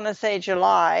really want to say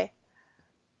July,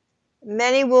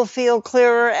 many will feel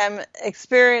clearer and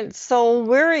experience soul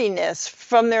weariness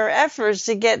from their efforts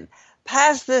to get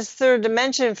past this third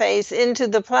dimension phase into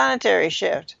the planetary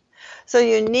shift. So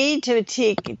you need to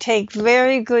take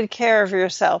very good care of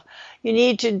yourself. You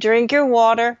need to drink your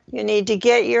water, you need to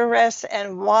get your rest,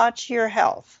 and watch your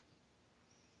health.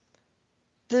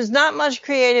 There's not much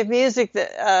creative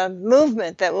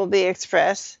movement that will be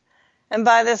expressed, and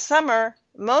by the summer,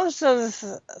 most of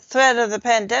the threat of the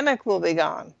pandemic will be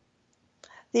gone.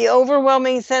 The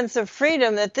overwhelming sense of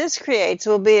freedom that this creates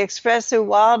will be expressed through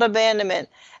wild abandonment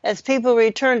as people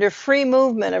return to free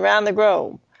movement around the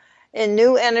globe in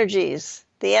new energies,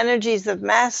 the energies of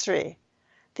mastery,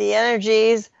 the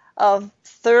energies of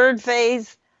third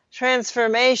phase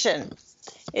transformation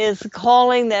is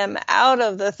calling them out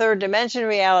of the third dimension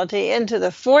reality into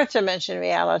the fourth dimension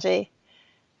reality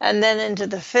and then into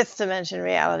the fifth dimension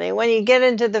reality. When you get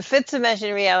into the fifth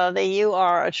dimension reality, you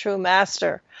are a true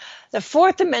master. The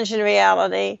fourth dimension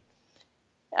reality,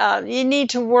 you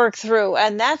need to work through,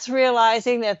 and that's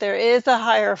realizing that there is a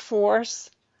higher force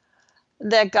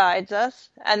that guides us,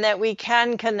 and that we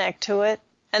can connect to it,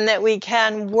 and that we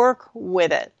can work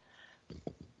with it.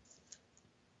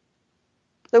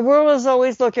 The world is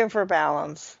always looking for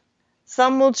balance.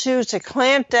 Some will choose to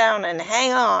clamp down and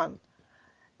hang on,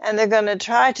 and they're going to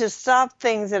try to stop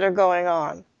things that are going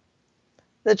on.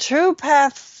 The true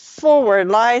path forward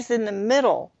lies in the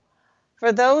middle.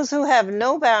 For those who have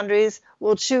no boundaries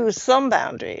will choose some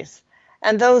boundaries,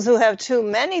 and those who have too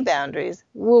many boundaries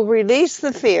will release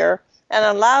the fear and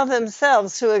allow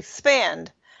themselves to expand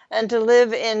and to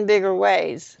live in bigger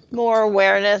ways, more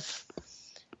awareness,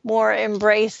 more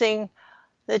embracing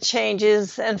the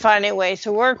changes and finding ways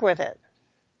to work with it.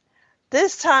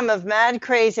 This time of mad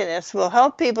craziness will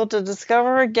help people to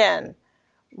discover again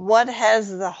what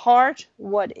has the heart,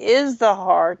 what is the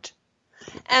heart,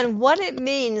 and what it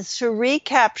means to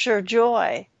recapture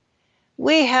joy.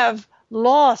 We have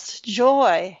lost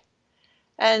joy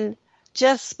and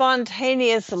just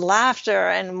spontaneous laughter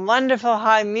and wonderful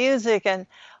high music and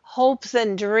hopes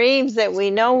and dreams that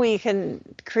we know we can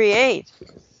create.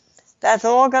 That's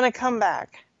all going to come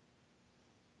back.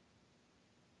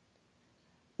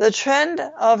 The trend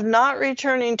of not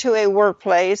returning to a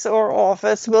workplace or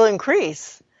office will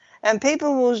increase, and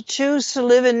people will choose to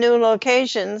live in new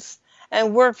locations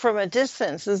and work from a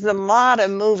distance. There's a lot of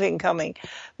moving coming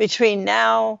between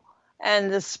now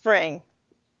and the spring.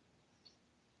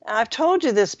 I've told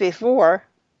you this before,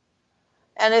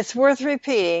 and it's worth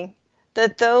repeating,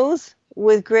 that those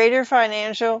with greater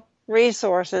financial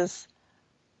resources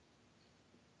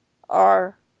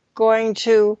are going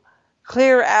to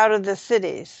clear out of the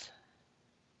cities.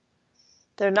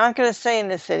 They're not going to stay in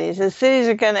the cities. The cities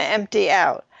are going to empty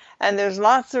out, and there's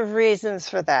lots of reasons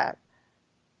for that.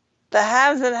 The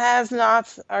haves and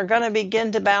has-nots are going to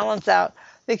begin to balance out,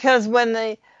 because when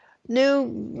the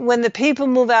people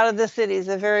move out of the cities,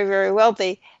 they're very, very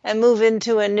wealthy, and move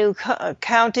into a new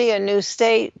county, a new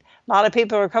state. A lot of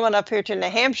people are coming up here to New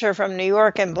Hampshire from New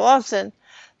York and Boston.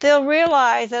 They'll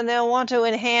realize and they'll want to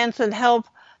enhance and help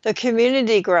the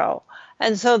community grow.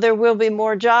 And so there will be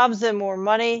more jobs and more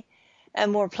money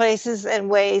and more places and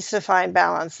ways to find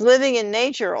balance. Living in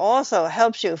nature also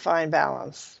helps you find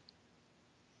balance.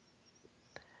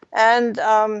 And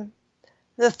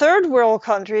the third world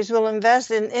countries will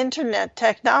invest in internet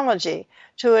technology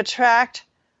to attract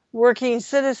working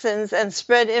citizens and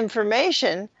spread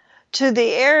information to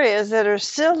the areas that are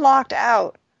still locked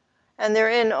out, and they're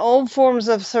in old forms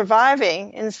of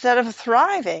surviving instead of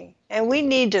thriving. And we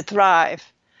need to thrive.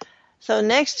 So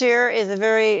next year is a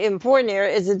very important year.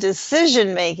 It's a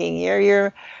decision-making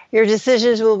year. Your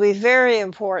decisions will be very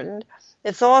important.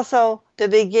 It's also the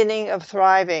beginning of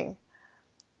thriving.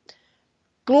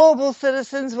 Global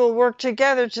citizens will work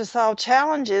together to solve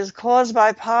challenges caused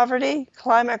by poverty,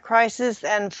 climate crisis,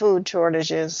 and food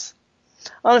shortages.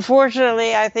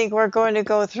 Unfortunately, I think we're going to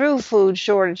go through food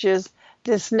shortages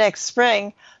this next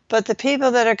spring, but the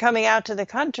people that are coming out to the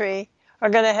country are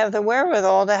going to have the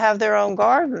wherewithal to have their own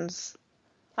gardens.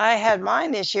 I had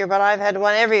mine this year, but I've had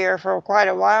one every year for quite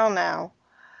a while now.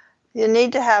 You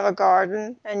need to have a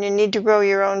garden, and you need to grow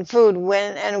your own food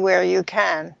when and where you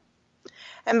can.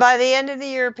 And by the end of the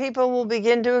year, people will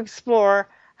begin to explore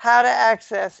how to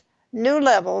access new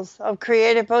levels of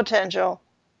creative potential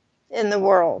in the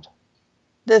world.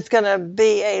 There's going to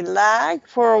be a lag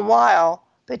for a while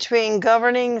between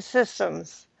governing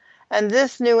systems, and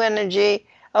this new energy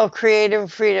of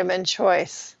creative freedom and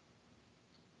choice.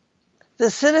 The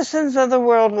citizens of the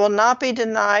world will not be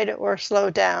denied or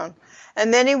slowed down, and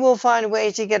many will find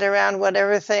ways to get around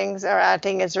whatever things are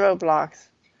acting as roadblocks.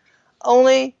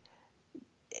 Only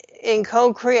in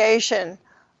co-creation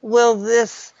will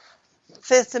this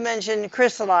fifth dimension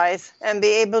crystallize and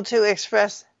be able to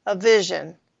express a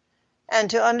vision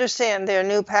and to understand their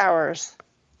new powers.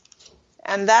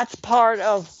 And that's part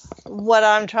of what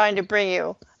I'm trying to bring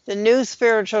you, the new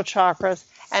spiritual chakras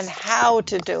and how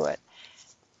to do it.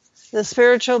 The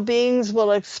spiritual beings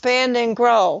will expand and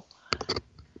grow,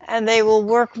 and they will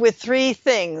work with three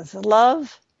things: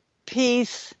 love,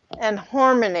 peace, and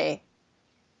harmony.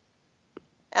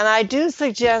 And I do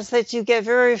suggest that you get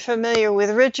very familiar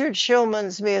with Richard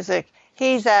Shulman's music.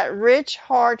 He's at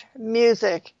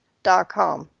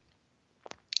richheartmusic.com.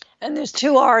 And there's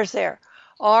 2 R's there.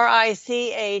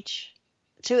 R-I-C-H,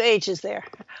 2 H's there.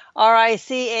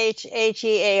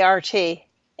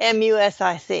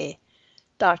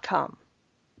 richheartmusic.com.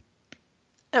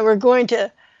 And we're going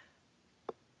to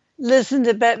listen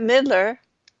to Bette Midler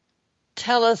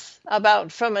tell us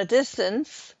about From a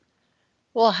Distance.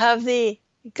 We'll have the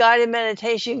guided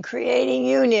meditation Creating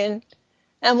Union,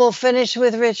 and we'll finish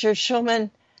with Richard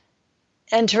Shulman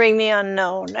Entering the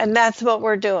Unknown. And that's what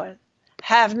we're doing.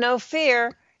 Have no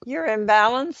fear. You're in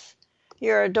balance.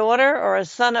 You're a daughter or a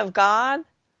son of God,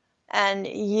 and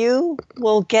you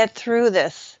will get through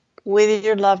this with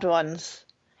your loved ones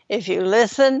if you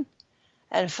listen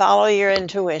and follow your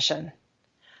intuition.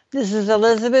 This is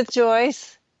Elizabeth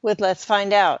Joyce with Let's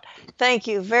Find Out. Thank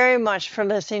you very much for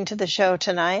listening to the show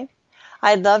tonight.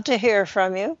 I'd love to hear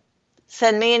from you.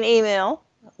 Send me an email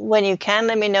when you can.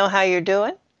 Let me know how you're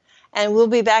doing. And we'll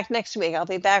be back next week. I'll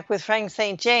be back with Frank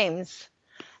St. James,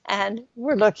 and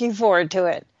we're looking forward to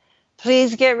it.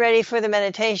 Please get ready for the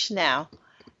meditation now.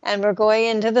 And we're going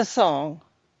into the song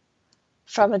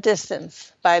From a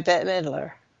Distance by Bette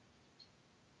Midler.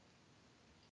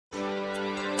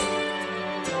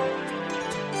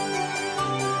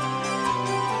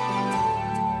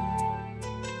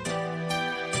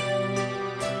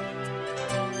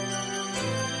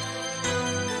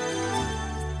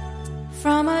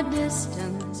 From a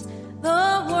distance,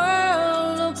 the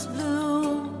world looks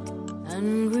blue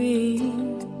and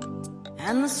green,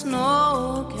 and the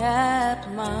snow-capped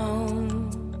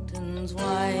mountains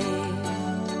white.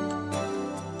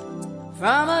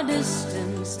 From a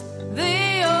distance,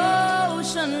 the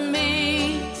ocean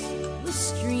meets the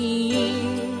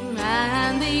stream,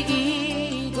 and the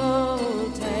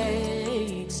eagle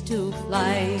takes to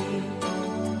flight.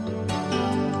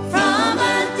 From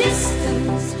a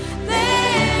distance,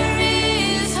 there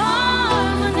is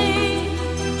harmony,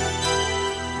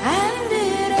 and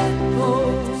it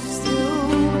echoes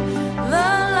through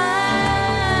the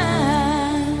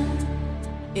land.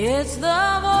 It's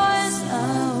the voice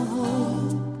of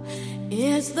hope,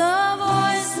 it's the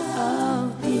voice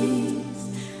of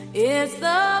peace, it's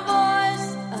the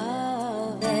voice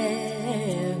of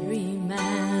every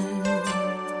man.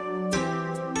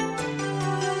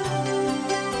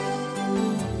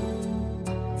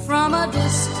 From a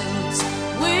distance,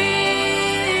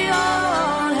 we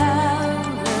all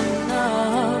have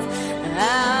enough,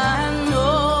 and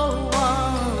no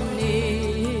one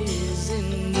is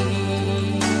in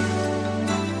need.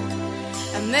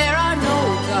 And there are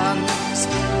no guns,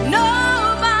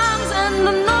 no bombs,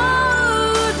 and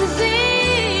no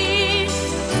disease,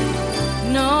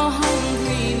 no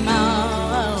hungry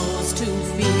mouths to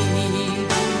feed.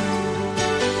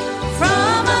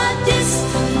 From a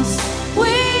distance,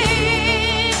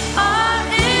 we are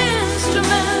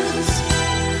instruments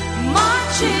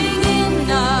marching in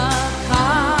a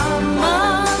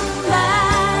common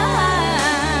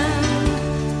land,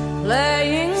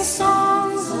 playing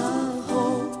songs of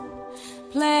hope,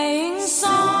 playing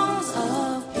songs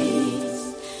of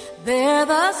peace. They're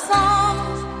the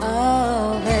songs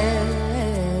of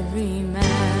every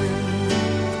man.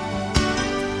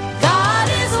 God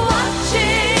is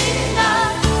watching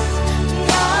us,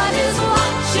 God is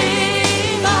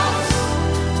watching us,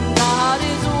 God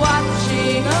is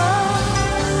watching us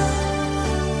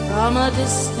from a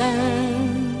distance.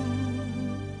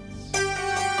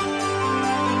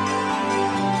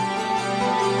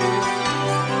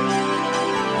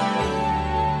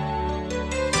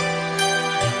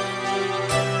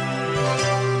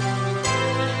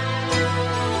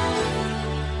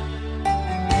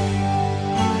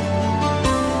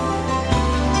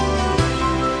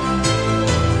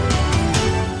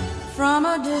 From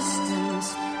a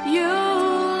distance, you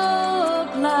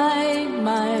look like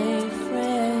my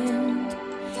friend,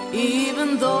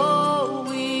 even though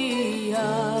we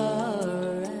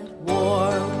are at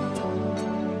war.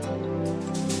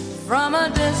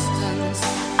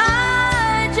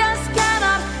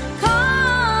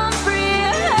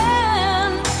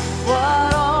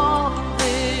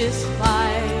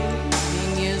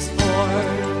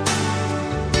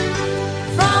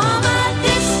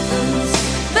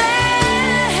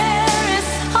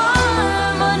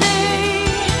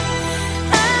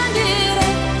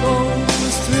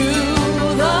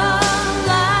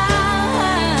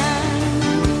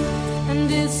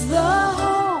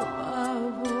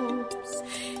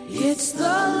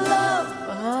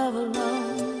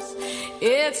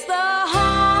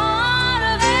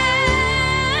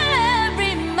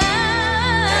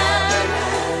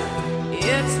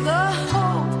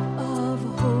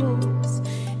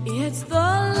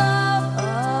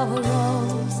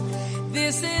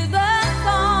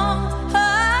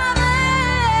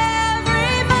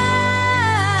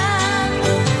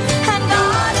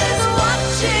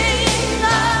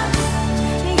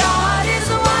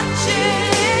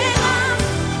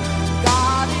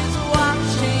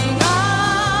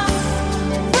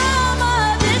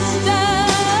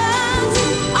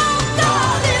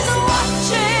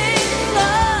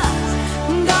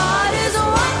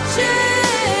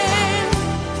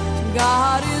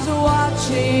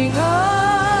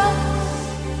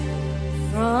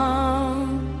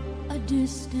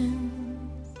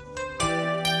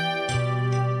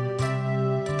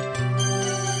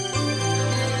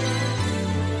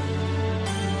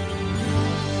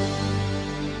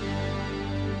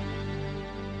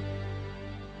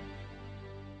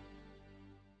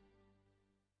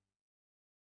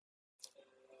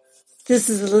 This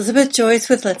is Elizabeth Joyce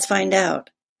with Let's Find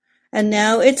Out. And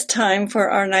now it's time for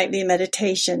our nightly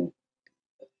meditation.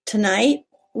 Tonight,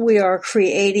 we are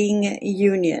creating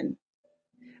union,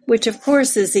 which of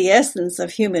course is the essence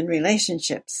of human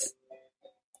relationships.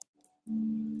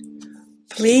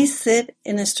 Please sit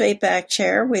in a straight back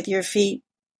chair with your feet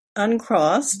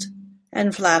uncrossed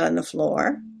and flat on the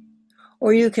floor,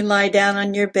 or you can lie down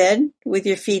on your bed with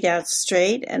your feet out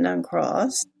straight and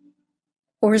uncrossed,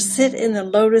 or sit in the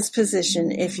lotus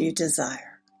position if you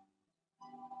desire.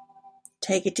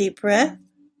 Take a deep breath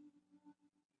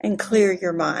and clear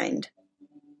your mind.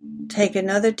 Take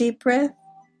another deep breath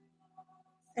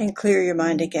and clear your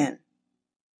mind again.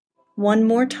 One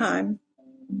more time,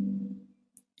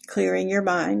 clearing your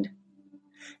mind.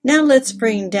 Now let's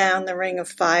bring down the ring of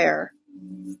fire.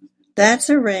 That's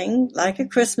a ring, like a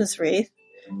Christmas wreath,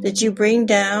 that you bring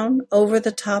down over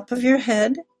the top of your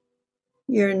head,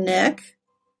 your neck,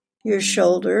 your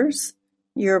shoulders,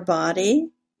 your body,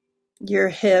 your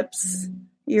hips,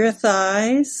 your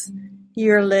thighs,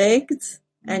 your legs,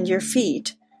 and your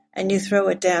feet, and you throw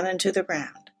it down into the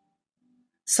ground.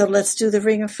 So let's do the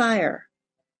ring of fire.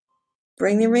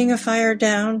 Bring the ring of fire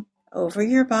down over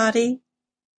your body,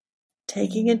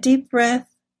 taking a deep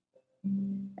breath,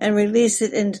 and release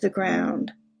it into the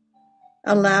ground.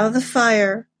 Allow the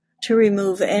fire to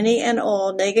remove any and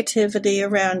all negativity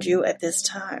around you at this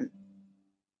time.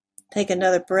 Take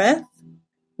another breath.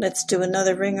 Let's do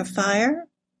another ring of fire.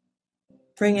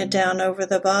 Bring it down over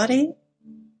the body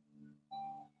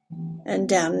and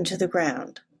down into the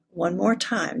ground. One more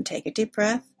time. Take a deep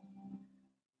breath.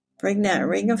 Bring that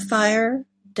ring of fire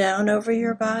down over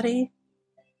your body.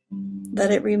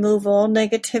 Let it remove all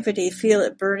negativity. Feel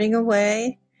it burning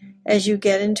away as you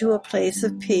get into a place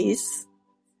of peace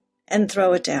and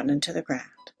throw it down into the ground.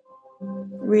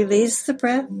 Release the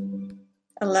breath.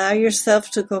 Allow yourself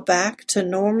to go back to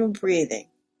normal breathing.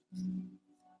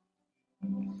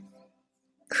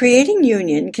 Creating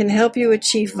union can help you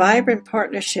achieve vibrant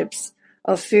partnerships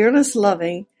of fearless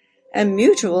loving and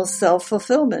mutual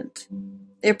self-fulfillment.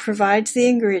 It provides the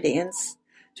ingredients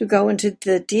to go into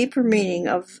the deeper meaning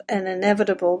of an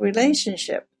inevitable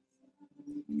relationship.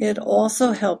 It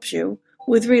also helps you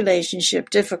with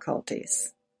relationship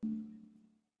difficulties.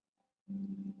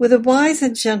 With a wise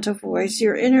and gentle voice,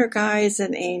 your inner guides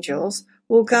and angels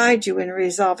will guide you in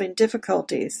resolving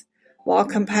difficulties while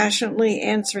compassionately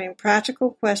answering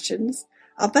practical questions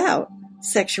about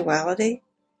sexuality,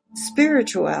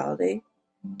 spirituality,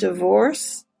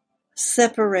 divorce,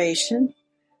 separation,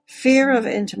 fear of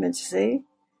intimacy,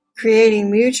 creating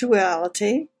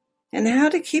mutuality, and how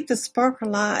to keep the spark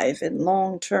alive in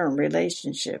long-term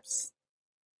relationships.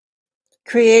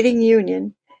 Creating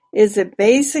union is a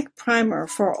basic primer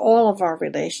for all of our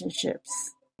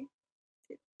relationships.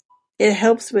 It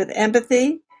helps with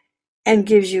empathy and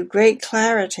gives you great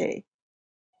clarity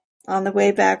on the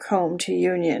way back home to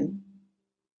union.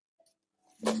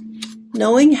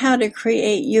 Knowing how to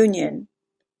create union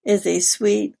is a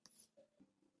sweet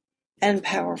and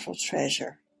powerful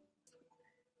treasure.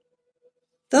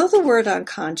 Though the word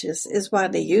unconscious is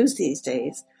widely used these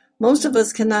days, most of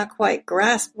us cannot quite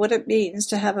grasp what it means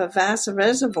to have a vast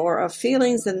reservoir of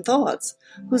feelings and thoughts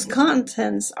whose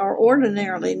contents are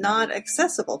ordinarily not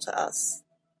accessible to us.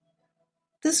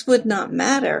 This would not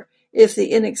matter if the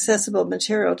inaccessible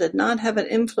material did not have an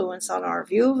influence on our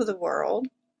view of the world,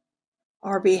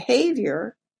 our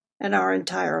behavior, and our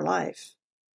entire life.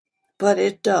 But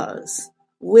it does,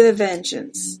 with a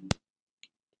vengeance.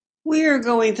 We are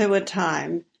going through a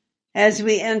time, as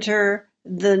we enter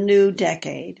the new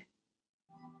decade,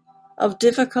 of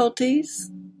difficulties,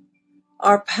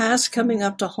 our past coming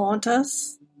up to haunt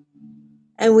us,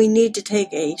 and we need to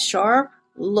take a sharp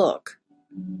look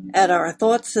at our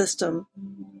thought system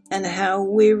and how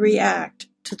we react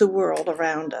to the world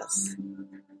around us.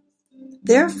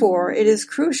 Therefore, it is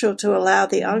crucial to allow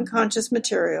the unconscious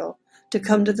material to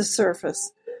come to the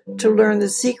surface, to learn the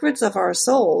secrets of our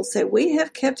souls that we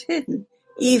have kept hidden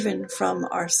even from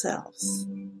ourselves.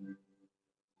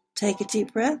 Take a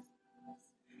deep breath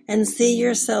and see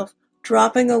yourself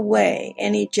dropping away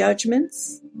any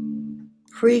judgments,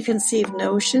 preconceived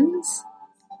notions,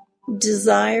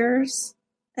 desires,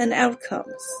 and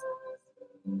outcomes.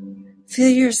 Feel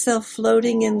yourself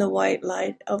floating in the white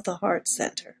light of the heart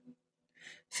center.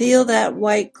 Feel that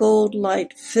white gold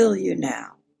light fill you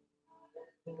now.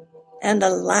 And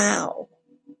allow.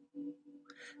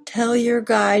 Tell your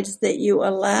guides that you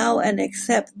allow and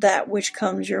accept that which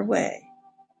comes your way,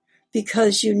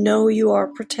 because you know you are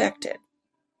protected.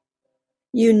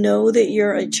 You know that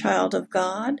you're a child of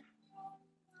God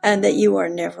and that you are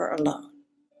never alone.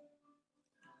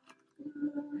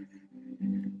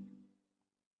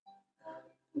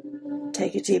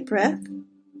 Take a deep breath.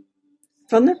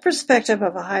 From the perspective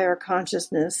of a higher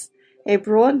consciousness, a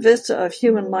broad vista of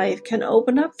human life can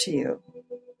open up to you.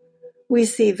 We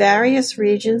see various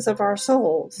regions of our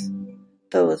souls,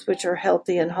 those which are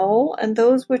healthy and whole, and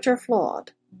those which are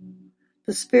flawed.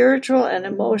 The spiritual and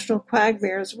emotional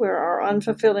quagmires where our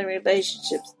unfulfilling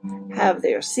relationships have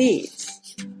their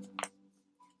seeds.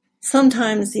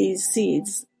 Sometimes these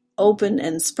seeds open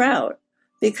and sprout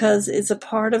because it's a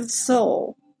part of the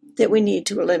soul that we need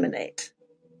to eliminate.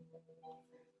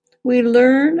 We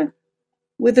learn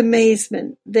with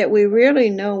amazement that we really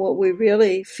know what we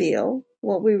really feel,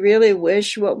 what we really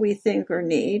wish, what we think or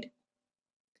need.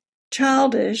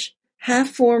 Childish,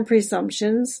 half-formed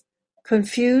presumptions,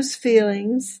 confused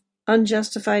feelings,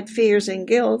 unjustified fears and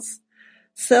guilts,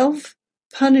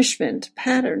 self-punishment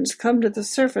patterns come to the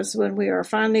surface when we are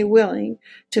finally willing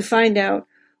to find out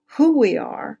who we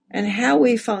are and how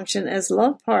we function as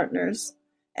love partners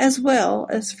as well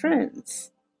as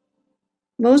friends.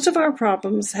 Most of our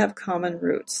problems have common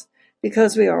roots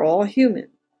because we are all human,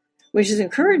 which is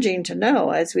encouraging to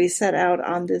know as we set out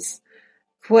on this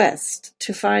quest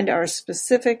to find our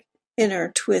specific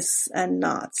inner twists and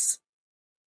knots.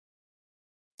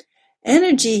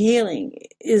 Energy healing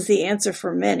is the answer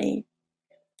for many.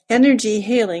 Energy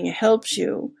healing helps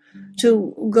you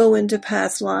to go into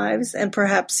past lives and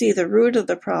perhaps see the root of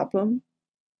the problem,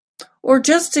 or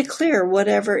just to clear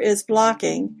whatever is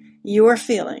blocking your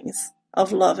feelings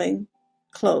of loving,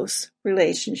 close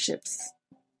relationships.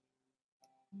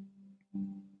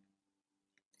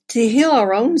 To heal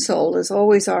our own soul is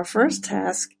always our first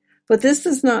task, but this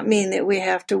does not mean that we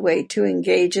have to wait to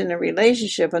engage in a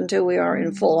relationship until we are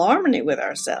in full harmony with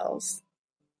ourselves.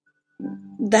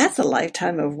 That's a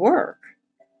lifetime of work.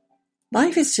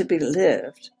 Life is to be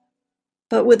lived,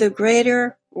 but with a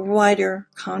greater, wider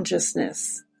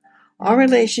consciousness. Our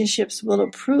relationships will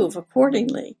improve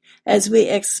accordingly as we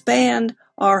expand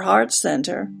our heart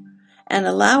center and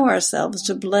allow ourselves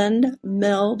to blend,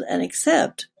 meld, and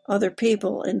accept other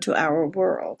people into our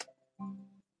world.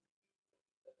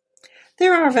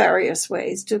 There are various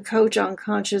ways to coach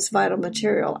unconscious vital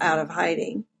material out of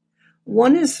hiding.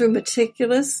 One is through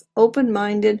meticulous,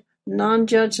 open-minded,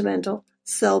 non-judgmental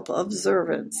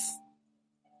self-observance.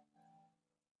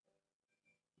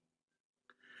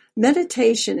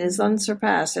 Meditation is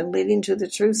unsurpassed in leading to the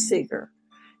truth seeker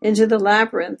into the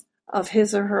labyrinth of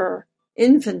his or her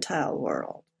infantile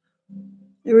world.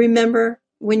 Remember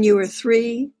when you were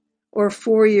 3 or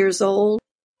 4 years old?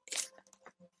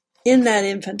 In that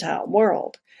infantile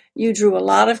world, you drew a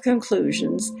lot of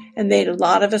conclusions and made a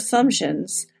lot of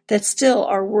assumptions that still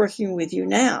are working with you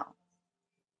now.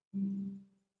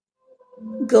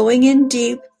 Going in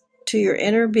deep to your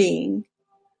inner being,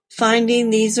 finding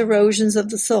these erosions of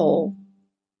the soul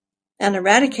and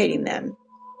eradicating them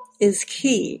is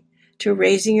key to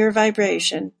raising your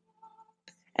vibration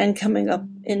and coming up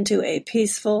into a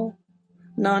peaceful,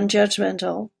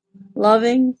 non-judgmental,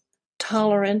 loving,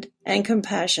 tolerant, and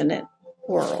compassionate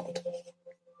world.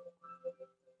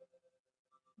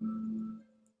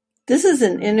 This is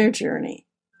an inner journey,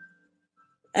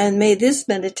 and may this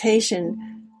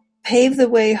meditation pave the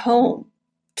way home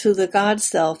to the God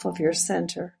self of your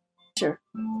center.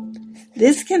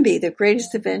 This can be the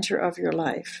greatest adventure of your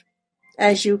life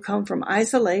as you come from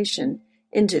isolation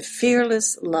into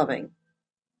fearless loving.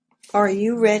 Are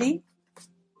you ready?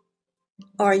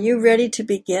 Are you ready to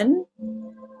begin?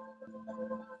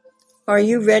 Are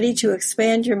you ready to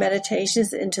expand your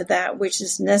meditations into that which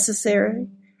is necessary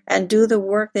and do the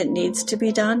work that needs to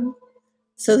be done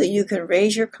so that you can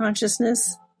raise your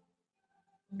consciousness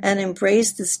and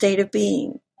embrace the state of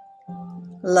being,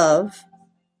 love,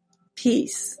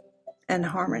 peace, and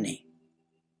harmony?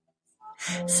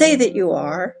 Say that you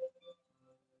are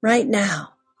right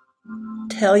now.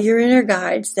 Tell your inner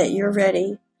guides that you're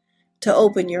ready to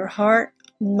open your heart,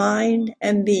 mind,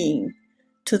 and being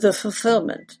to the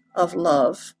fulfillment of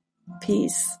love,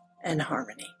 peace, and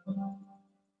harmony.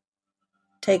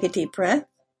 Take a deep breath.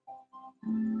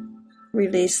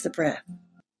 Release the breath.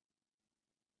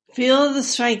 Feel the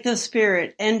strength of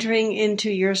spirit entering into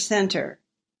your center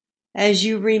as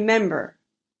you remember,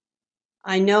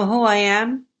 I know who I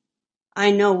am,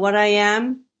 I know what I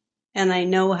am, and I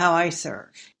know how I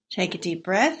serve. Take a deep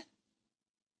breath.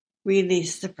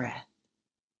 Release the breath.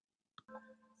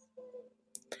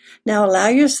 Now allow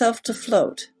yourself to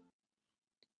float.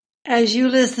 As you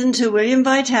listen to William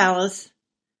Vitalis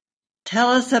tell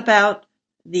us about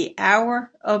the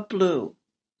hour of blue,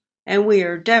 and we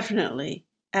are definitely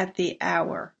at the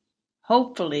hour.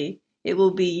 Hopefully, it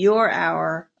will be your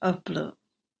hour of blue.